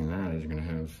difference between that is you're gonna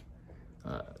have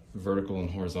vertical and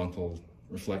horizontal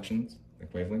reflections,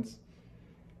 like wavelengths.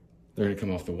 They're gonna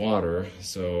come off the water,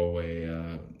 so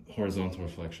a horizontal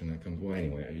reflection that comes, well,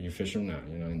 anyway, are you fishing now?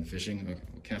 You're not into fishing? Okay,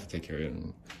 we'll have to take care of it,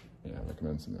 and yeah, I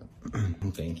recommend some of that.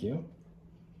 Thank you.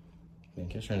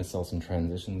 Thank you. Trying to sell some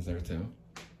transitions there too.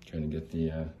 Trying to get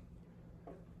the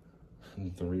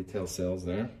retail sales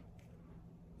there.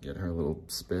 Get her a little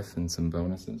spiff and some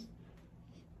bonuses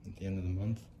at the end of the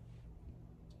month.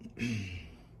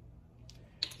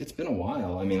 It's been a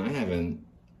while. I mean, I haven't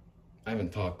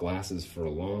taught glasses for a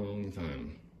long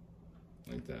time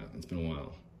like that. It's been a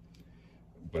while,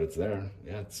 but it's there.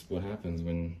 Yeah, it's what happens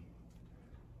when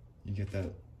you get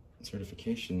that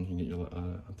certification. You get your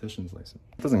optician's license.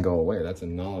 It doesn't go away. That's a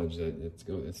knowledge that it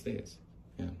stays.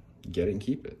 Yeah, get it and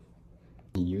keep it.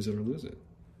 You use it or lose it.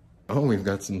 Oh, we've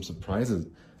got some surprises,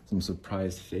 some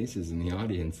surprised faces in the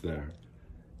audience there.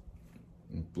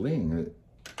 Bling.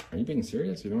 Are you being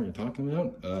serious? You know what you're talking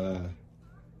about?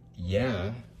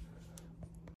 Yeah.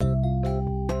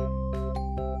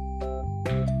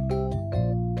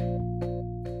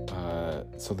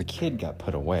 So the kid got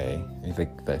put away. I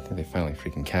think they finally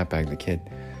freaking cat-bagged the kid.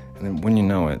 And then when you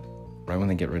know it, right when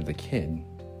they get rid of the kid,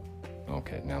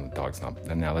 okay, now the dog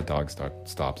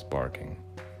stops barking.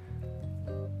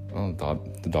 Well,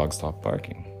 the dog stopped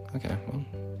barking. Okay, well,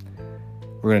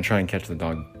 we're gonna try and catch the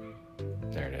dog.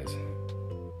 There it is.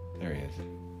 There he is.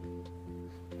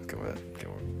 Let's go with it.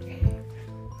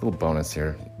 Little bonus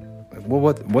here. Well,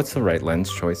 what's the right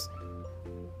lens choice?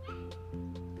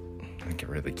 Get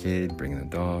rid of the kid, bring in the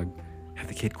dog. Have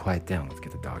the kid quiet down. Let's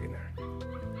get the dog in there.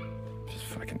 Just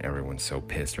fucking everyone's so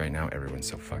pissed right now. Everyone's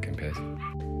so fucking pissed.